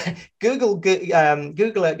 Go to Google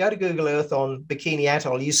Earth on Bikini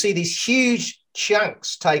Atoll. You see these huge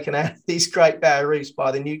chunks taken out of these Great Barrier Reefs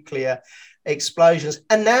by the nuclear explosions.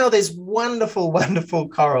 And now there's wonderful, wonderful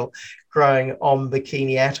coral growing on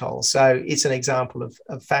Bikini Atoll. So it's an example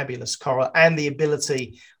of fabulous coral and the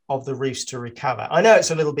ability of the reefs to recover. I know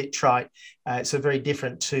it's a little bit trite. It's a very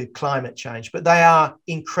different to climate change, but they are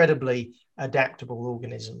incredibly adaptable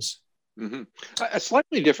organisms. Mm-hmm. A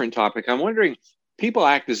slightly different topic. I'm wondering, people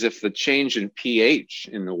act as if the change in pH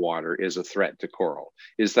in the water is a threat to coral.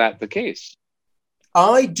 Is that the case?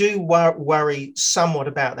 I do worry somewhat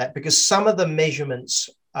about that, because some of the measurements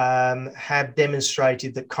have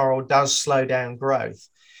demonstrated that coral does slow down growth.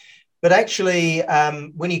 But actually,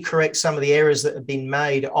 when you correct some of the errors that have been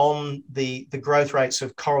made on the growth rates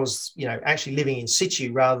of corals, actually living in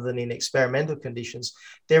situ rather than in experimental conditions,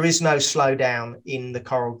 there is no slowdown in the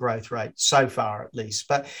coral growth rate so far, at least.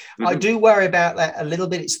 But I do worry about that a little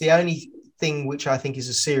bit. It's the only thing which I think is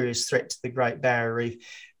a serious threat to the Great Barrier Reef.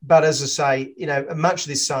 But as I say, much of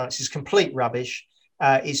this science is complete rubbish.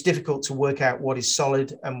 It's difficult to work out what is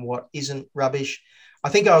solid and what isn't rubbish. I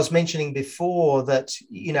think I was mentioning before that,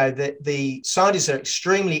 that the scientists are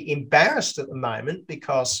extremely embarrassed at the moment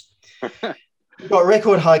because we've got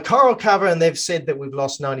record high coral cover and they've said that we've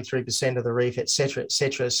lost 93% of the reef, et cetera, et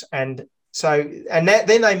cetera. And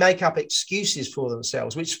then they make up excuses for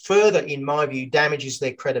themselves, which further, in my view, damages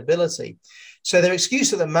their credibility. So their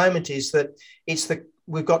excuse at the moment is that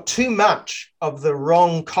we've got too much of the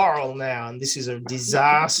wrong coral now, and this is a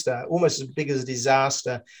disaster, almost as big as a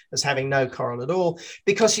disaster as having no coral at all.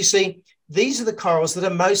 Because you see, these are the corals that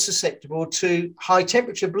are most susceptible to high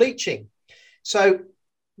temperature bleaching. So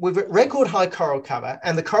we've got record high coral cover,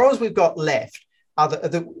 and the corals we've got left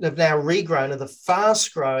have now regrown are the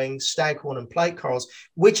fast-growing staghorn and plate corals,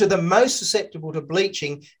 which are the most susceptible to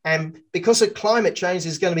bleaching. And because of climate change,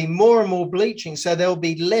 there's going to be more and more bleaching, so there'll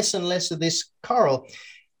be less and less of this coral.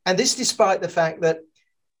 And this despite the fact that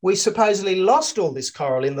we supposedly lost all this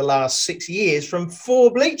coral in the last 6 years from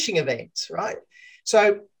 4 bleaching events, right?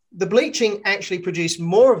 So the bleaching actually produced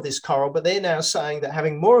more of this coral, but they're now saying that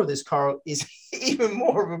having more of this coral is even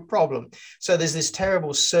more of a problem. So there's this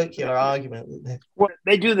terrible circular argument. Well,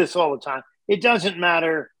 they do this all the time. It doesn't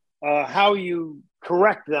matter how you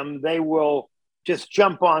correct them. They will just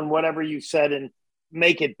jump on whatever you said and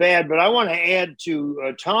make it bad. But I want to add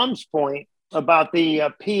to Tom's point about the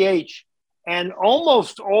pH, and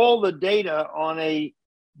almost all the data on a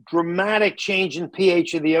dramatic change in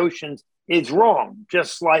pH of the oceans is wrong,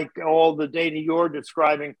 just like all the data you're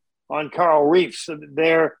describing on coral reefs.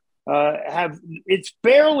 It's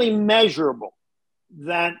barely measurable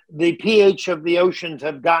that the pH of the oceans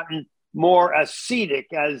have gotten more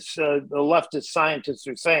acidic, as the leftist scientists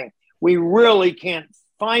are saying. We really can't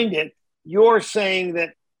find it, you're saying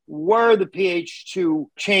that were the pH to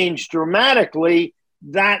change dramatically,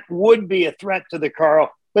 that would be a threat to the coral,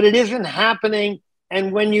 but it isn't happening.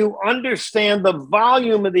 And when you understand the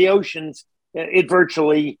volume of the oceans, it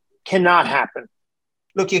virtually cannot happen.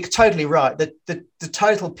 Look, you're totally right. The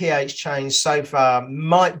total pH change so far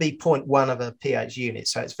might be 0.1 of a pH unit,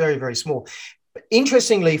 so it's very, very small. But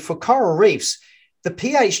interestingly, for coral reefs, the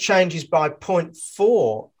pH changes by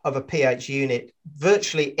 0.4 of a pH unit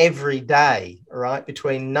virtually every day, right?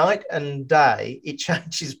 Between night and day, it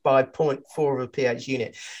changes by 0.4 of a pH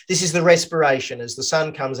unit. This is the respiration. As the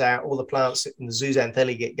sun comes out, all the plants in the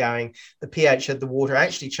zooxanthellae get going. The pH of the water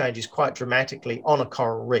actually changes quite dramatically on a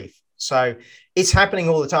coral reef. So it's happening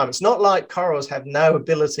all the time. It's not like corals have no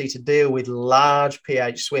ability to deal with large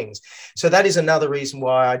pH swings. So that is another reason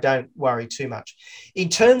why I don't worry too much. In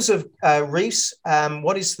terms of reefs,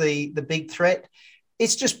 what is the big threat?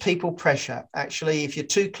 It's just people pressure. Actually, if you're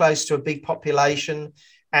too close to a big population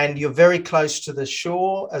and you're very close to the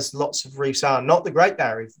shore, as lots of reefs are, not the Great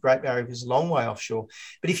Barrier Reef. The Great Barrier Reef is a long way offshore.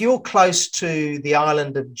 But if you're close to the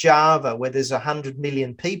island of Java, where there's 100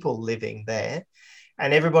 million people living there,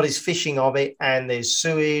 and everybody's fishing of it, and there's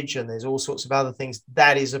sewage and there's all sorts of other things,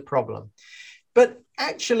 that is a problem. But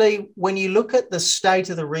actually, when you look at the State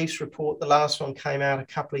of the Reefs report, the last one came out a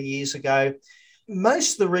couple of years ago,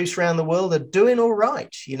 most of the reefs around the world are doing all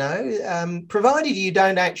right, provided you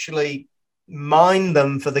don't actually mine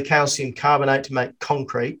them for the calcium carbonate to make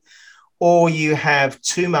concrete, or you have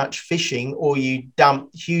too much fishing, or you dump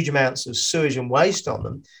huge amounts of sewage and waste on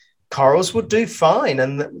them. Corals would do fine.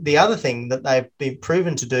 And the other thing that they've been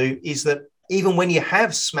proven to do is that even when you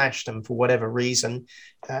have smashed them for whatever reason,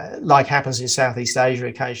 like happens in Southeast Asia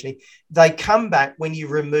occasionally, they come back when you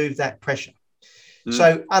remove that pressure.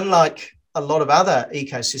 So unlike a lot of other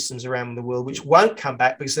ecosystems around the world, which won't come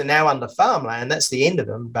back because they're now under farmland, that's the end of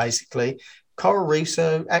them, basically, coral reefs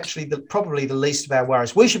are actually probably the least of our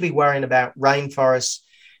worries. We should be worrying about rainforests.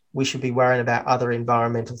 We should be worrying about other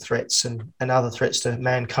environmental threats and other threats to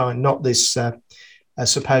mankind, not this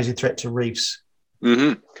supposed threat to reefs.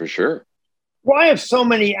 For sure. Why have so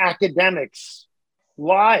many academics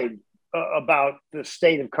lied about the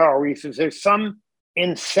state of coral reefs? Is there some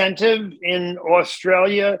incentive in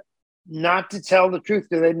Australia not to tell the truth?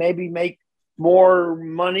 Do they maybe make more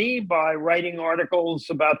money by writing articles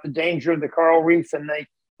about the danger of the coral reef, and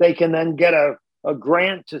they can then get a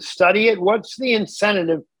grant to study it? What's the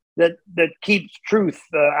incentive that keeps truth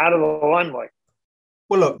out of the limelight?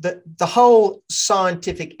 Well, look, the whole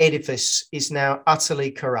scientific edifice is now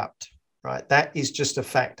utterly corrupt, right? That is just a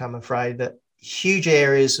fact, I'm afraid, that huge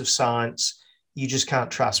areas of science you just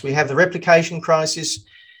can't trust. We have the replication crisis.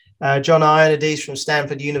 John Ioannidis from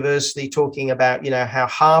Stanford University talking about, how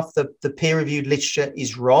half the peer-reviewed literature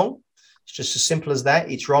is wrong. It's just as simple as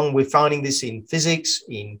that. It's wrong. We're finding this in physics,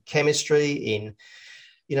 in chemistry, in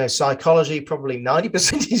psychology. Probably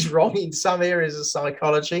 90% is wrong in some areas of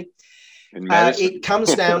psychology. It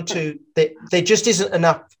comes down to that there just isn't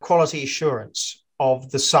enough quality assurance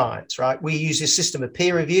of the science, right? We use this system of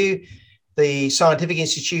peer review. The scientific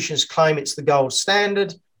institutions claim it's the gold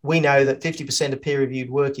standard. We know that 50% of peer-reviewed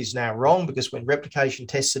work is now wrong, because when replication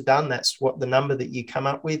tests are done, that's what the number that you come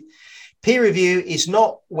up with. Peer review is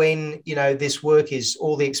not when, this work is,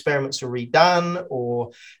 all the experiments are redone, or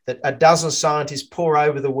that a dozen scientists pour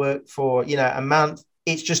over the work for, a month.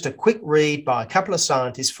 It's just a quick read by a couple of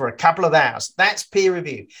scientists for a couple of hours. That's peer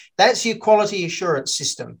review. That's your quality assurance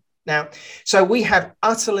system. Now, so we have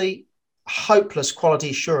utterly hopeless quality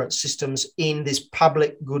assurance systems in this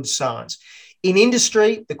public good science. In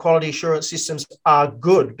industry, the quality assurance systems are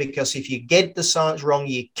good, because if you get the science wrong,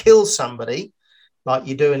 you kill somebody, like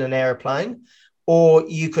you do in an aeroplane, or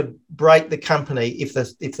you could break the company if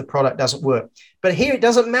the product doesn't work. But here it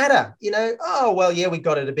doesn't matter. We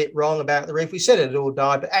got it a bit wrong about the reef. We said it all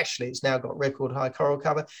died, but actually it's now got record high coral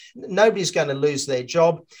cover. Nobody's going to lose their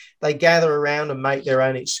job. They gather around and make their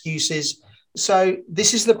own excuses. So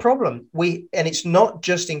this is the problem. And it's not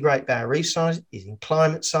just in Great Barrier Reef science, it's in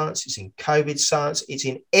climate science, it's in COVID science, it's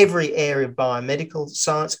in every area of biomedical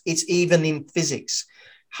science, it's even in physics,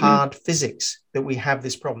 hard physics, that we have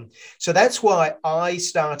this problem. So that's why I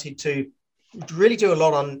started to really do a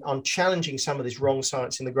lot on challenging some of this wrong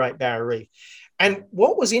science in the Great Barrier Reef. And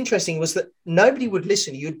what was interesting was that nobody would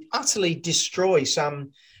listen. You'd utterly destroy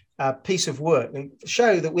some piece of work and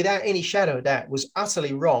show that without any shadow of doubt was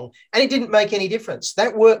utterly wrong, and it didn't make any difference.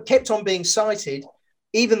 That work kept on being cited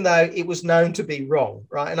even though it was known to be wrong,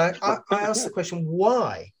 right? And I asked the question,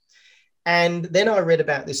 why? And then I read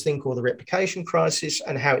about this thing called the replication crisis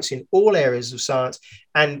and how it's in all areas of science,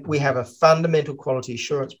 and we have a fundamental quality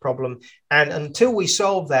assurance problem. And until we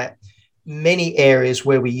solve that, many areas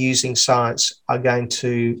where we're using science are going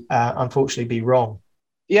to unfortunately be wrong.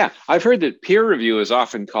 Yeah, I've heard that peer review is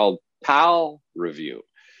often called pal review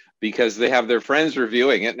because they have their friends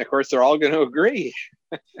reviewing it. And of course, they're all going to agree.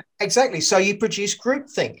 Exactly. So you produce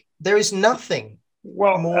groupthink. There is nothing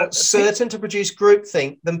more certain to produce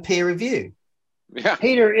groupthink than peer review. Yeah.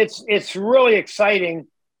 Peter, it's really exciting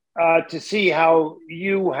to see how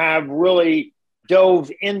you have really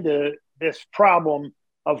dove into this problem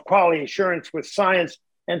of quality assurance with science.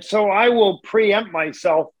 And so I will preempt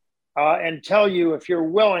myself and tell you, if you're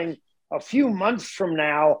willing, a few months from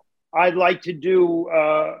now, I'd like to do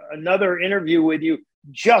another interview with you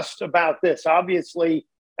just about this. Obviously,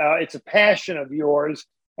 it's a passion of yours,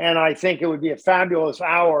 and I think it would be a fabulous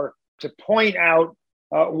hour to point out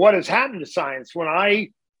what has happened to science. When I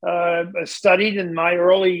studied in my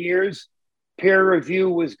early years, peer review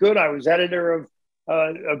was good. I was editor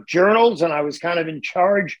of journals, and I was kind of in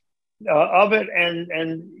charge of it.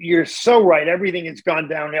 And you're so right. Everything has gone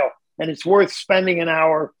downhill, and it's worth spending an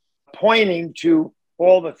hour pointing to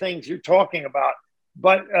all the things you're talking about.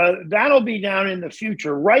 But that'll be down in the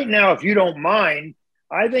future. Right now, if you don't mind,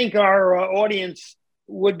 I think our audience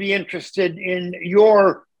would be interested in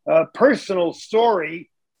your personal story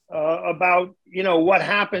about, what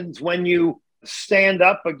happens when you stand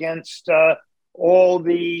up against all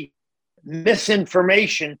the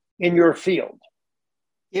misinformation in your field.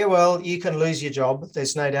 Yeah, well, you can lose your job.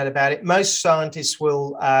 There's no doubt about it. Most scientists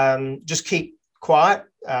will just keep quiet.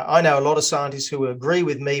 I know a lot of scientists who agree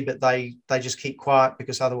with me, but they just keep quiet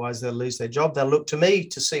because otherwise they'll lose their job. They'll look to me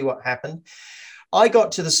to see what happened. I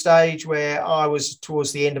got to the stage where I was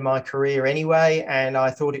towards the end of my career anyway, and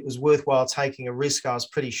I thought it was worthwhile taking a risk. I was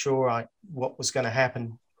pretty sure what was going to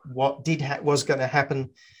happen, was going to happen,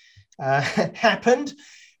 happened.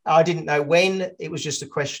 I didn't know when. It was just a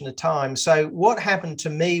question of time. So what happened to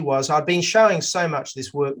me was I'd been showing so much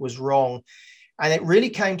this work was wrong, and it really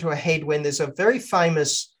came to a head when there's a very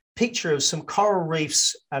famous picture of some coral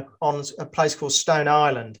reefs on a place called Stone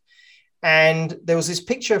Island. And there was this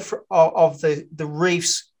picture of the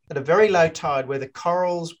reefs at a very low tide where the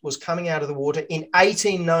corals was coming out of the water in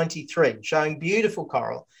 1893, showing beautiful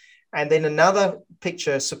coral. And then another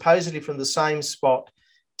picture, supposedly from the same spot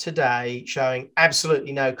today, showing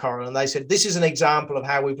absolutely no coral. And they said, this is an example of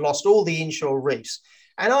how we've lost all the inshore reefs.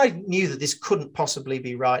 And I knew that this couldn't possibly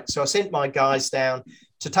be right. So I sent my guys down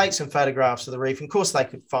to take some photographs of the reef. And of course, they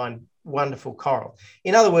could find wonderful coral.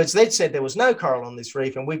 In other words, they'd said there was no coral on this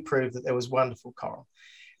reef, and we proved that there was wonderful coral.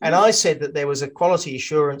 And I said that there was a quality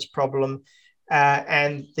assurance problem,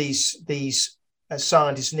 and these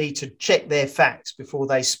scientists need to check their facts before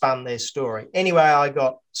they spun their story. Anyway, I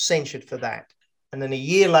got censured for that. And then a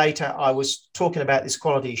year later, I was talking about this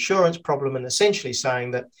quality assurance problem and essentially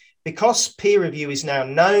saying that because peer review is now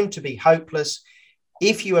known to be hopeless,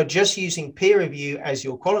 if you are just using peer review as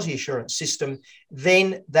your quality assurance system,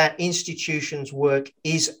 then that institution's work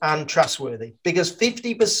is untrustworthy because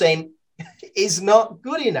 50% is not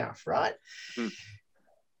good enough, right?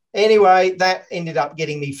 Anyway, that ended up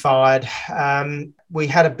getting me fired. We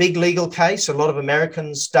had a big legal case. A lot of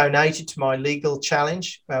Americans donated to my legal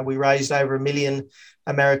challenge. We raised over $1 million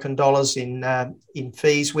American dollars in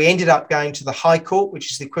fees. We ended up going to the High Court,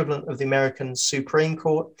 which is the equivalent of the American Supreme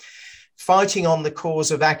Court, fighting on the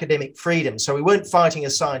cause of academic freedom. So we weren't fighting a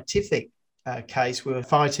scientific case. We were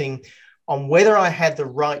fighting on whether I had the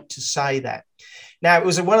right to say that. Now, it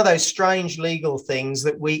was one of those strange legal things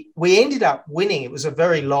that we ended up winning. It was a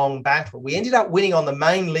very long battle. We ended up winning on the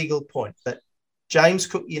main legal point that James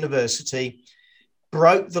Cook University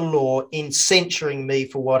broke the law in censuring me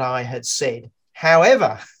for what I had said.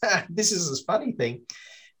 However, this is a funny thing.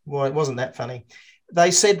 Well, it wasn't that funny.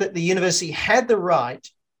 They said that the university had the right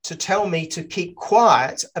to tell me to keep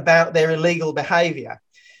quiet about their illegal behavior.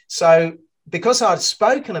 So because I'd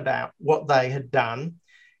spoken about what they had done,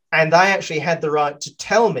 and they actually had the right to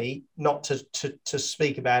tell me not to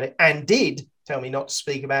speak about it, and did tell me not to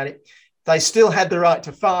speak about it, they still had the right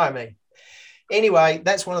to fire me. Anyway,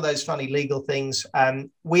 that's one of those funny legal things.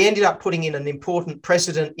 We ended up putting in an important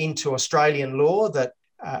precedent into Australian law that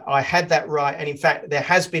I had that right. And in fact, there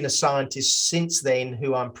has been a scientist since then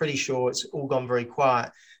who I'm pretty sure, it's all gone very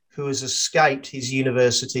quiet, who has escaped his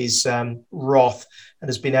university's wrath and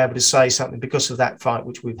has been able to say something because of that fight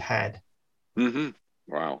which we've had. Mm-hmm.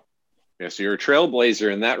 Wow. Yeah, so you're a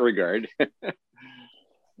trailblazer in that regard.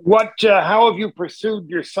 How have you pursued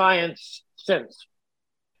your science since?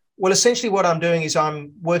 Well, essentially what I'm doing is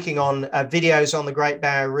I'm working on videos on the Great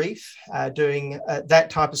Barrier Reef, doing that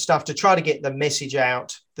type of stuff to try to get the message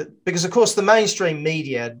out. Because, of course, the mainstream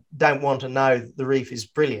media don't want to know the reef is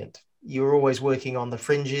brilliant. You're always working on the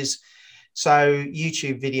fringes. So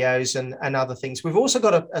YouTube videos and other things. We've also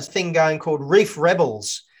got a thing going called Reef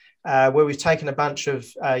Rebels, where we've taken a bunch of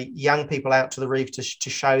young people out to the reef to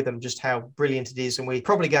show them just how brilliant it is. And we're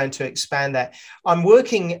probably going to expand that. I'm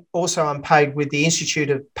working also unpaid with the Institute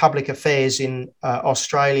of Public Affairs in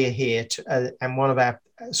Australia here. And one of our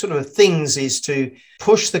sort of things is to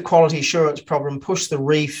push the quality assurance problem, push the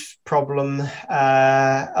reef problem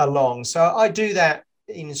along. So I do that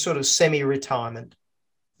in sort of semi-retirement.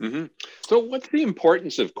 Mm-hmm. So what's the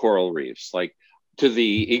importance of coral reefs, like to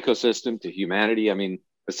the ecosystem, to humanity? I mean,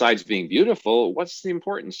 besides being beautiful, what's the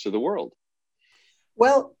importance to the world?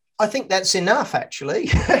 Well, I think that's enough, actually.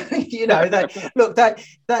 You know,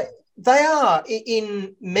 they are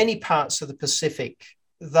in many parts of the Pacific.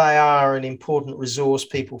 They are an important resource.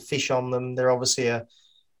 People fish on them. They're obviously a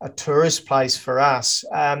tourist place for us.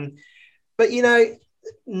 But, you know,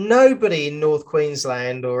 nobody in North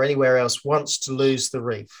Queensland or anywhere else wants to lose the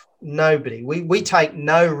reef. Nobody. We take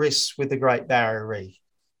no risks with the Great Barrier Reef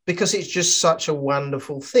because it's just such a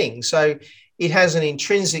wonderful thing. So it has an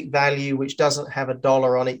intrinsic value which doesn't have a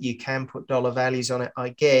dollar on it. You can put dollar values on it, I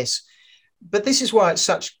guess. But this is why it's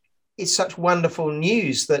such wonderful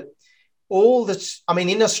news that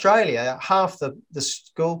in Australia, half the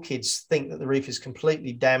school kids think that the reef is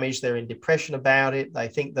completely damaged. They're in depression about it. They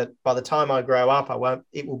think that by the time I grow up,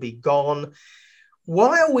 it will be gone.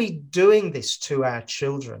 Why are we doing this to our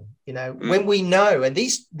children? You know, when we know, and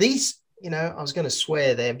these, you know, I was going to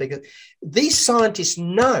swear there because these scientists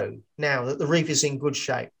know now that the reef is in good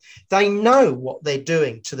shape. They know what they're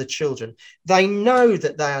doing to the children. They know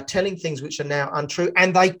that they are telling things which are now untrue,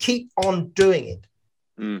 and they keep on doing it.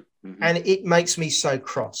 Mm-hmm. And it makes me so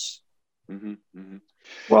cross. Mm-hmm. Mm-hmm.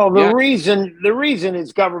 Well, the reason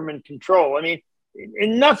is government control. I mean,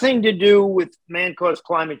 nothing to do with man-caused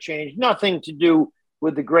climate change, nothing to do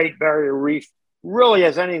with the Great Barrier Reef, really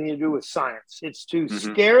has anything to do with science. It's to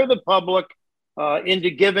scare the public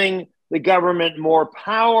into giving the government more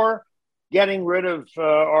power, getting rid of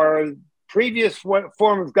our previous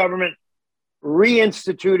form of government,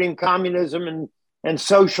 reinstituting communism and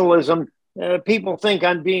socialism. People think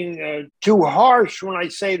I'm being too harsh when I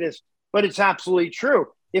say this, but it's absolutely true.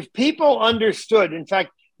 If people understood, in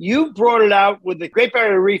fact, you brought it out with the Great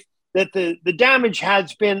Barrier Reef, that the damage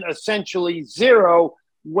has been essentially zero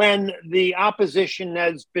when the opposition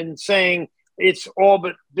has been saying it's all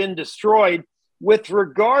but been destroyed. With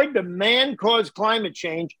regard to man-caused climate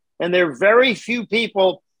change, and there are very few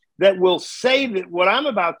people that will say that what I'm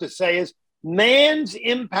about to say is man's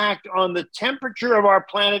impact on the temperature of our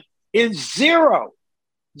planet is zero.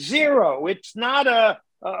 It's not a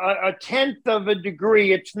tenth of a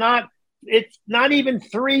degree. It's not even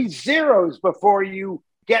 3 zeros before you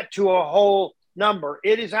get to a whole number.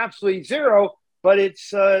 It is absolutely zero, but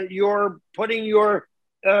it's you're putting your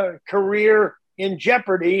career in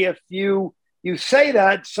jeopardy if you say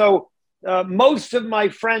that. So most of my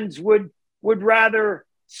friends would rather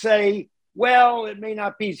say, well, it may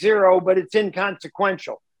not be zero, but it's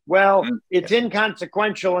inconsequential. Well, it's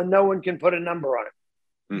inconsequential and no one can put a number on it.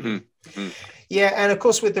 Mm-hmm. Mm-hmm. Yeah, and of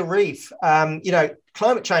course with the reef, you know,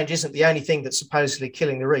 climate change isn't the only thing that's supposedly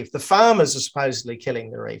killing the reef. The farmers are supposedly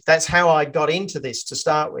killing the reef. That's how I got into this to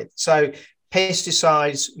start with. So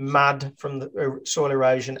pesticides, mud from the soil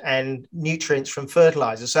erosion, and nutrients from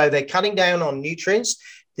fertilizer. So they're cutting down on nutrients.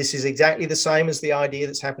 This is exactly the same as the idea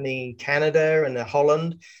that's happening in Canada and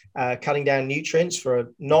Holland, cutting down nutrients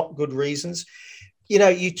for not good reasons. You know,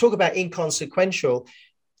 you talk about inconsequential.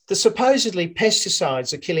 The supposedly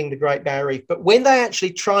pesticides are killing the Great Barrier Reef, but when they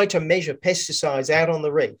actually try to measure pesticides out on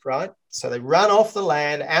the reef, right? So they run off the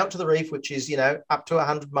land out to the reef, which is, you know, up to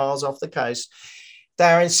 100 miles off the coast.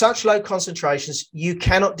 They are in such low concentrations, you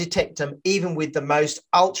cannot detect them even with the most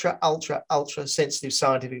ultra sensitive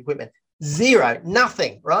scientific equipment. Zero,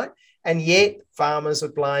 nothing, right? And yet farmers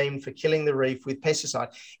are blamed for killing the reef with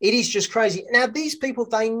pesticide. It is just crazy. Now, these people,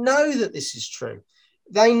 they know that this is true.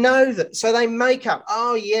 They know that. So they make up,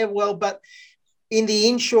 oh, yeah, well, but in the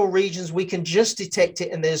inshore regions, we can just detect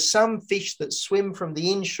it. And there's some fish that swim from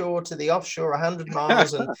the inshore to the offshore 100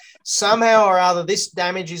 miles. And somehow or other, this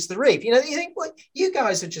damages the reef. You know, you think, well, you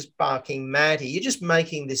guys are just barking mad here. You're just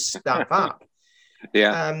making this stuff up.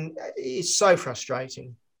 Yeah. It's so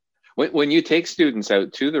frustrating. When you take students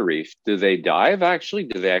out to the reef, do they dive actually?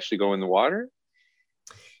 Do they actually go in the water?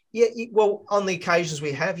 Yeah, well, on the occasions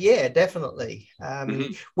we have, yeah, definitely.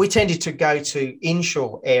 We tended to go to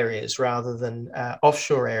inshore areas rather than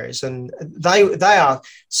offshore areas, and they are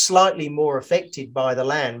slightly more affected by the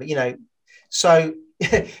land. But, you know, so,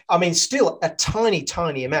 I mean, still a tiny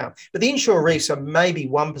amount. But the inshore reefs are maybe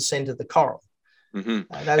 1% of the coral. Those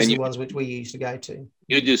are the ones which we used to go to.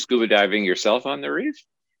 You do scuba diving yourself on the reef?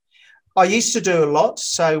 I used to do a lot.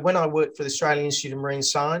 So when I worked for the Australian Institute of Marine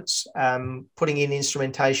Science, putting in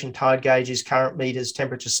instrumentation, tide gauges, current meters,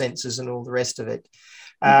 temperature sensors, and all the rest of it.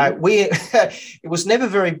 It was never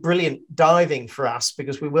very brilliant diving for us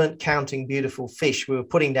because we weren't counting beautiful fish. We were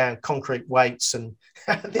putting down concrete weights and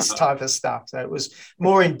this type of stuff. So it was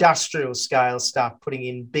more industrial scale stuff, putting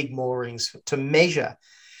in big moorings to measure.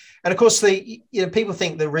 And of course, people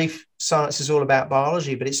think the reef science is all about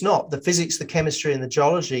biology, but it's not. The physics, the chemistry, and the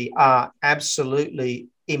geology are absolutely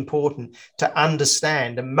important to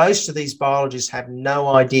understand. And most of these biologists have no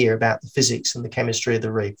idea about the physics and the chemistry of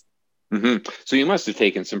the reef. So you must have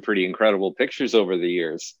taken some pretty incredible pictures over the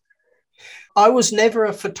years. I was never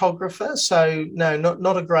a photographer, so no,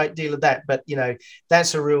 not a great deal of that. But,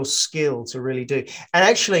 that's a real skill to really do. And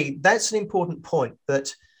actually, that's an important point,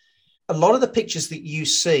 that a lot of the pictures that you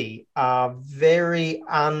see are very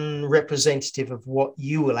unrepresentative of what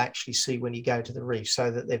you will actually see when you go to the reef.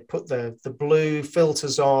 So that they've put the blue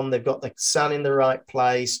filters on, they've got the sun in the right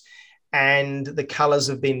place, and the colors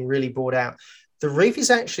have been really brought out. The reef is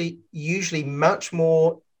actually usually much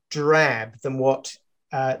more drab than what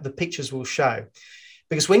the pictures will show.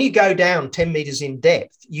 Because when you go down 10 meters in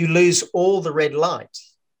depth, you lose all the red light.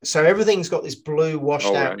 So everything's got this blue washed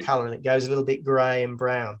out color, and it goes a little bit gray and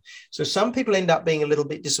brown. So some people end up being a little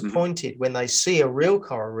bit disappointed when they see a real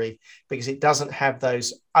coral reef because it doesn't have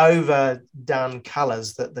those overdone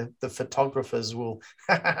colors that the photographers will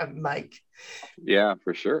make. Yeah,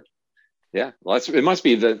 for sure. Yeah, well, it must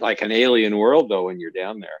be like an alien world, though, when you're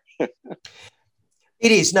down there.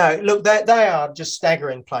 It is. No, look, they are just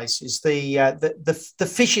staggering places. The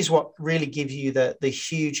fish is what really gives you the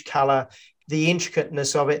huge colour, the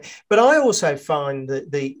intricateness of it. But I also find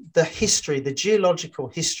that the history, the geological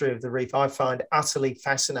history of the reef, I find utterly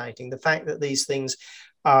fascinating. The fact that these things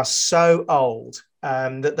are so old,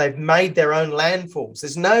 that they've made their own landforms.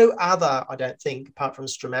 There's no other, I don't think, apart from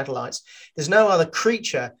stromatolites, there's no other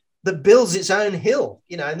creature that builds its own hill,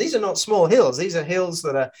 and these are not small hills. These are hills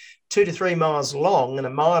that are 2 to 3 miles long and a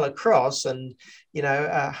mile across and,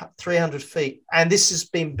 300 feet. And this has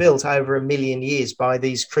been built over 1 million years by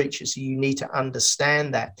these creatures. So you need to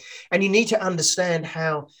understand that. And you need to understand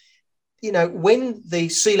how, when the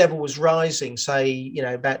sea level was rising, say,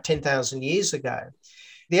 about 10,000 years ago,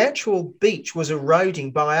 the actual beach was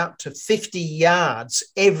eroding by up to 50 yards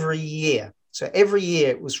every year. So every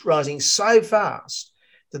year it was rising so fast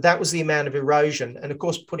that was the amount of erosion. And of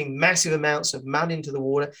course, putting massive amounts of mud into the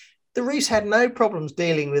water. The reefs had no problems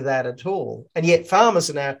dealing with that at all. And yet farmers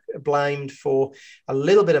are now blamed for a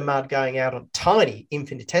little bit of mud going out on tiny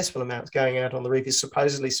infinitesimal amounts going out on the reef is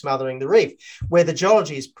supposedly smothering the reef, where the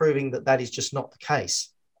geology is proving that is just not the case.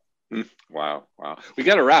 Wow. We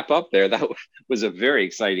got to wrap up there. That was a very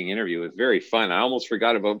exciting interview. It was very fun. I almost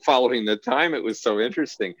forgot about following the time. It was so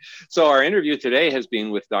interesting. So our interview today has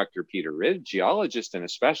been with Dr. Peter Ridd, geologist and a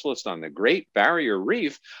specialist on the Great Barrier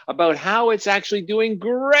Reef, about how it's actually doing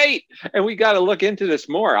great. And we got to look into this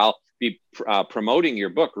more. I'll be promoting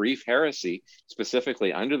your book, Reef Heresy,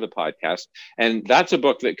 specifically under the podcast. And that's a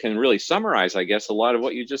book that can really summarize, I guess, a lot of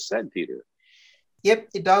what you just said, Peter. Yep,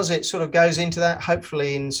 it does. It sort of goes into that,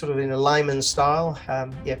 hopefully in a layman's style.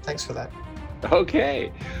 Thanks for that.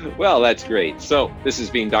 Okay, well, that's great. So this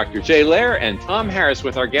has been Dr. J. Lehr and Tom Harris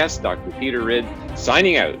with our guest, Dr. Peter Ridd,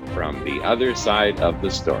 signing out from the other side of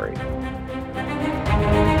the story.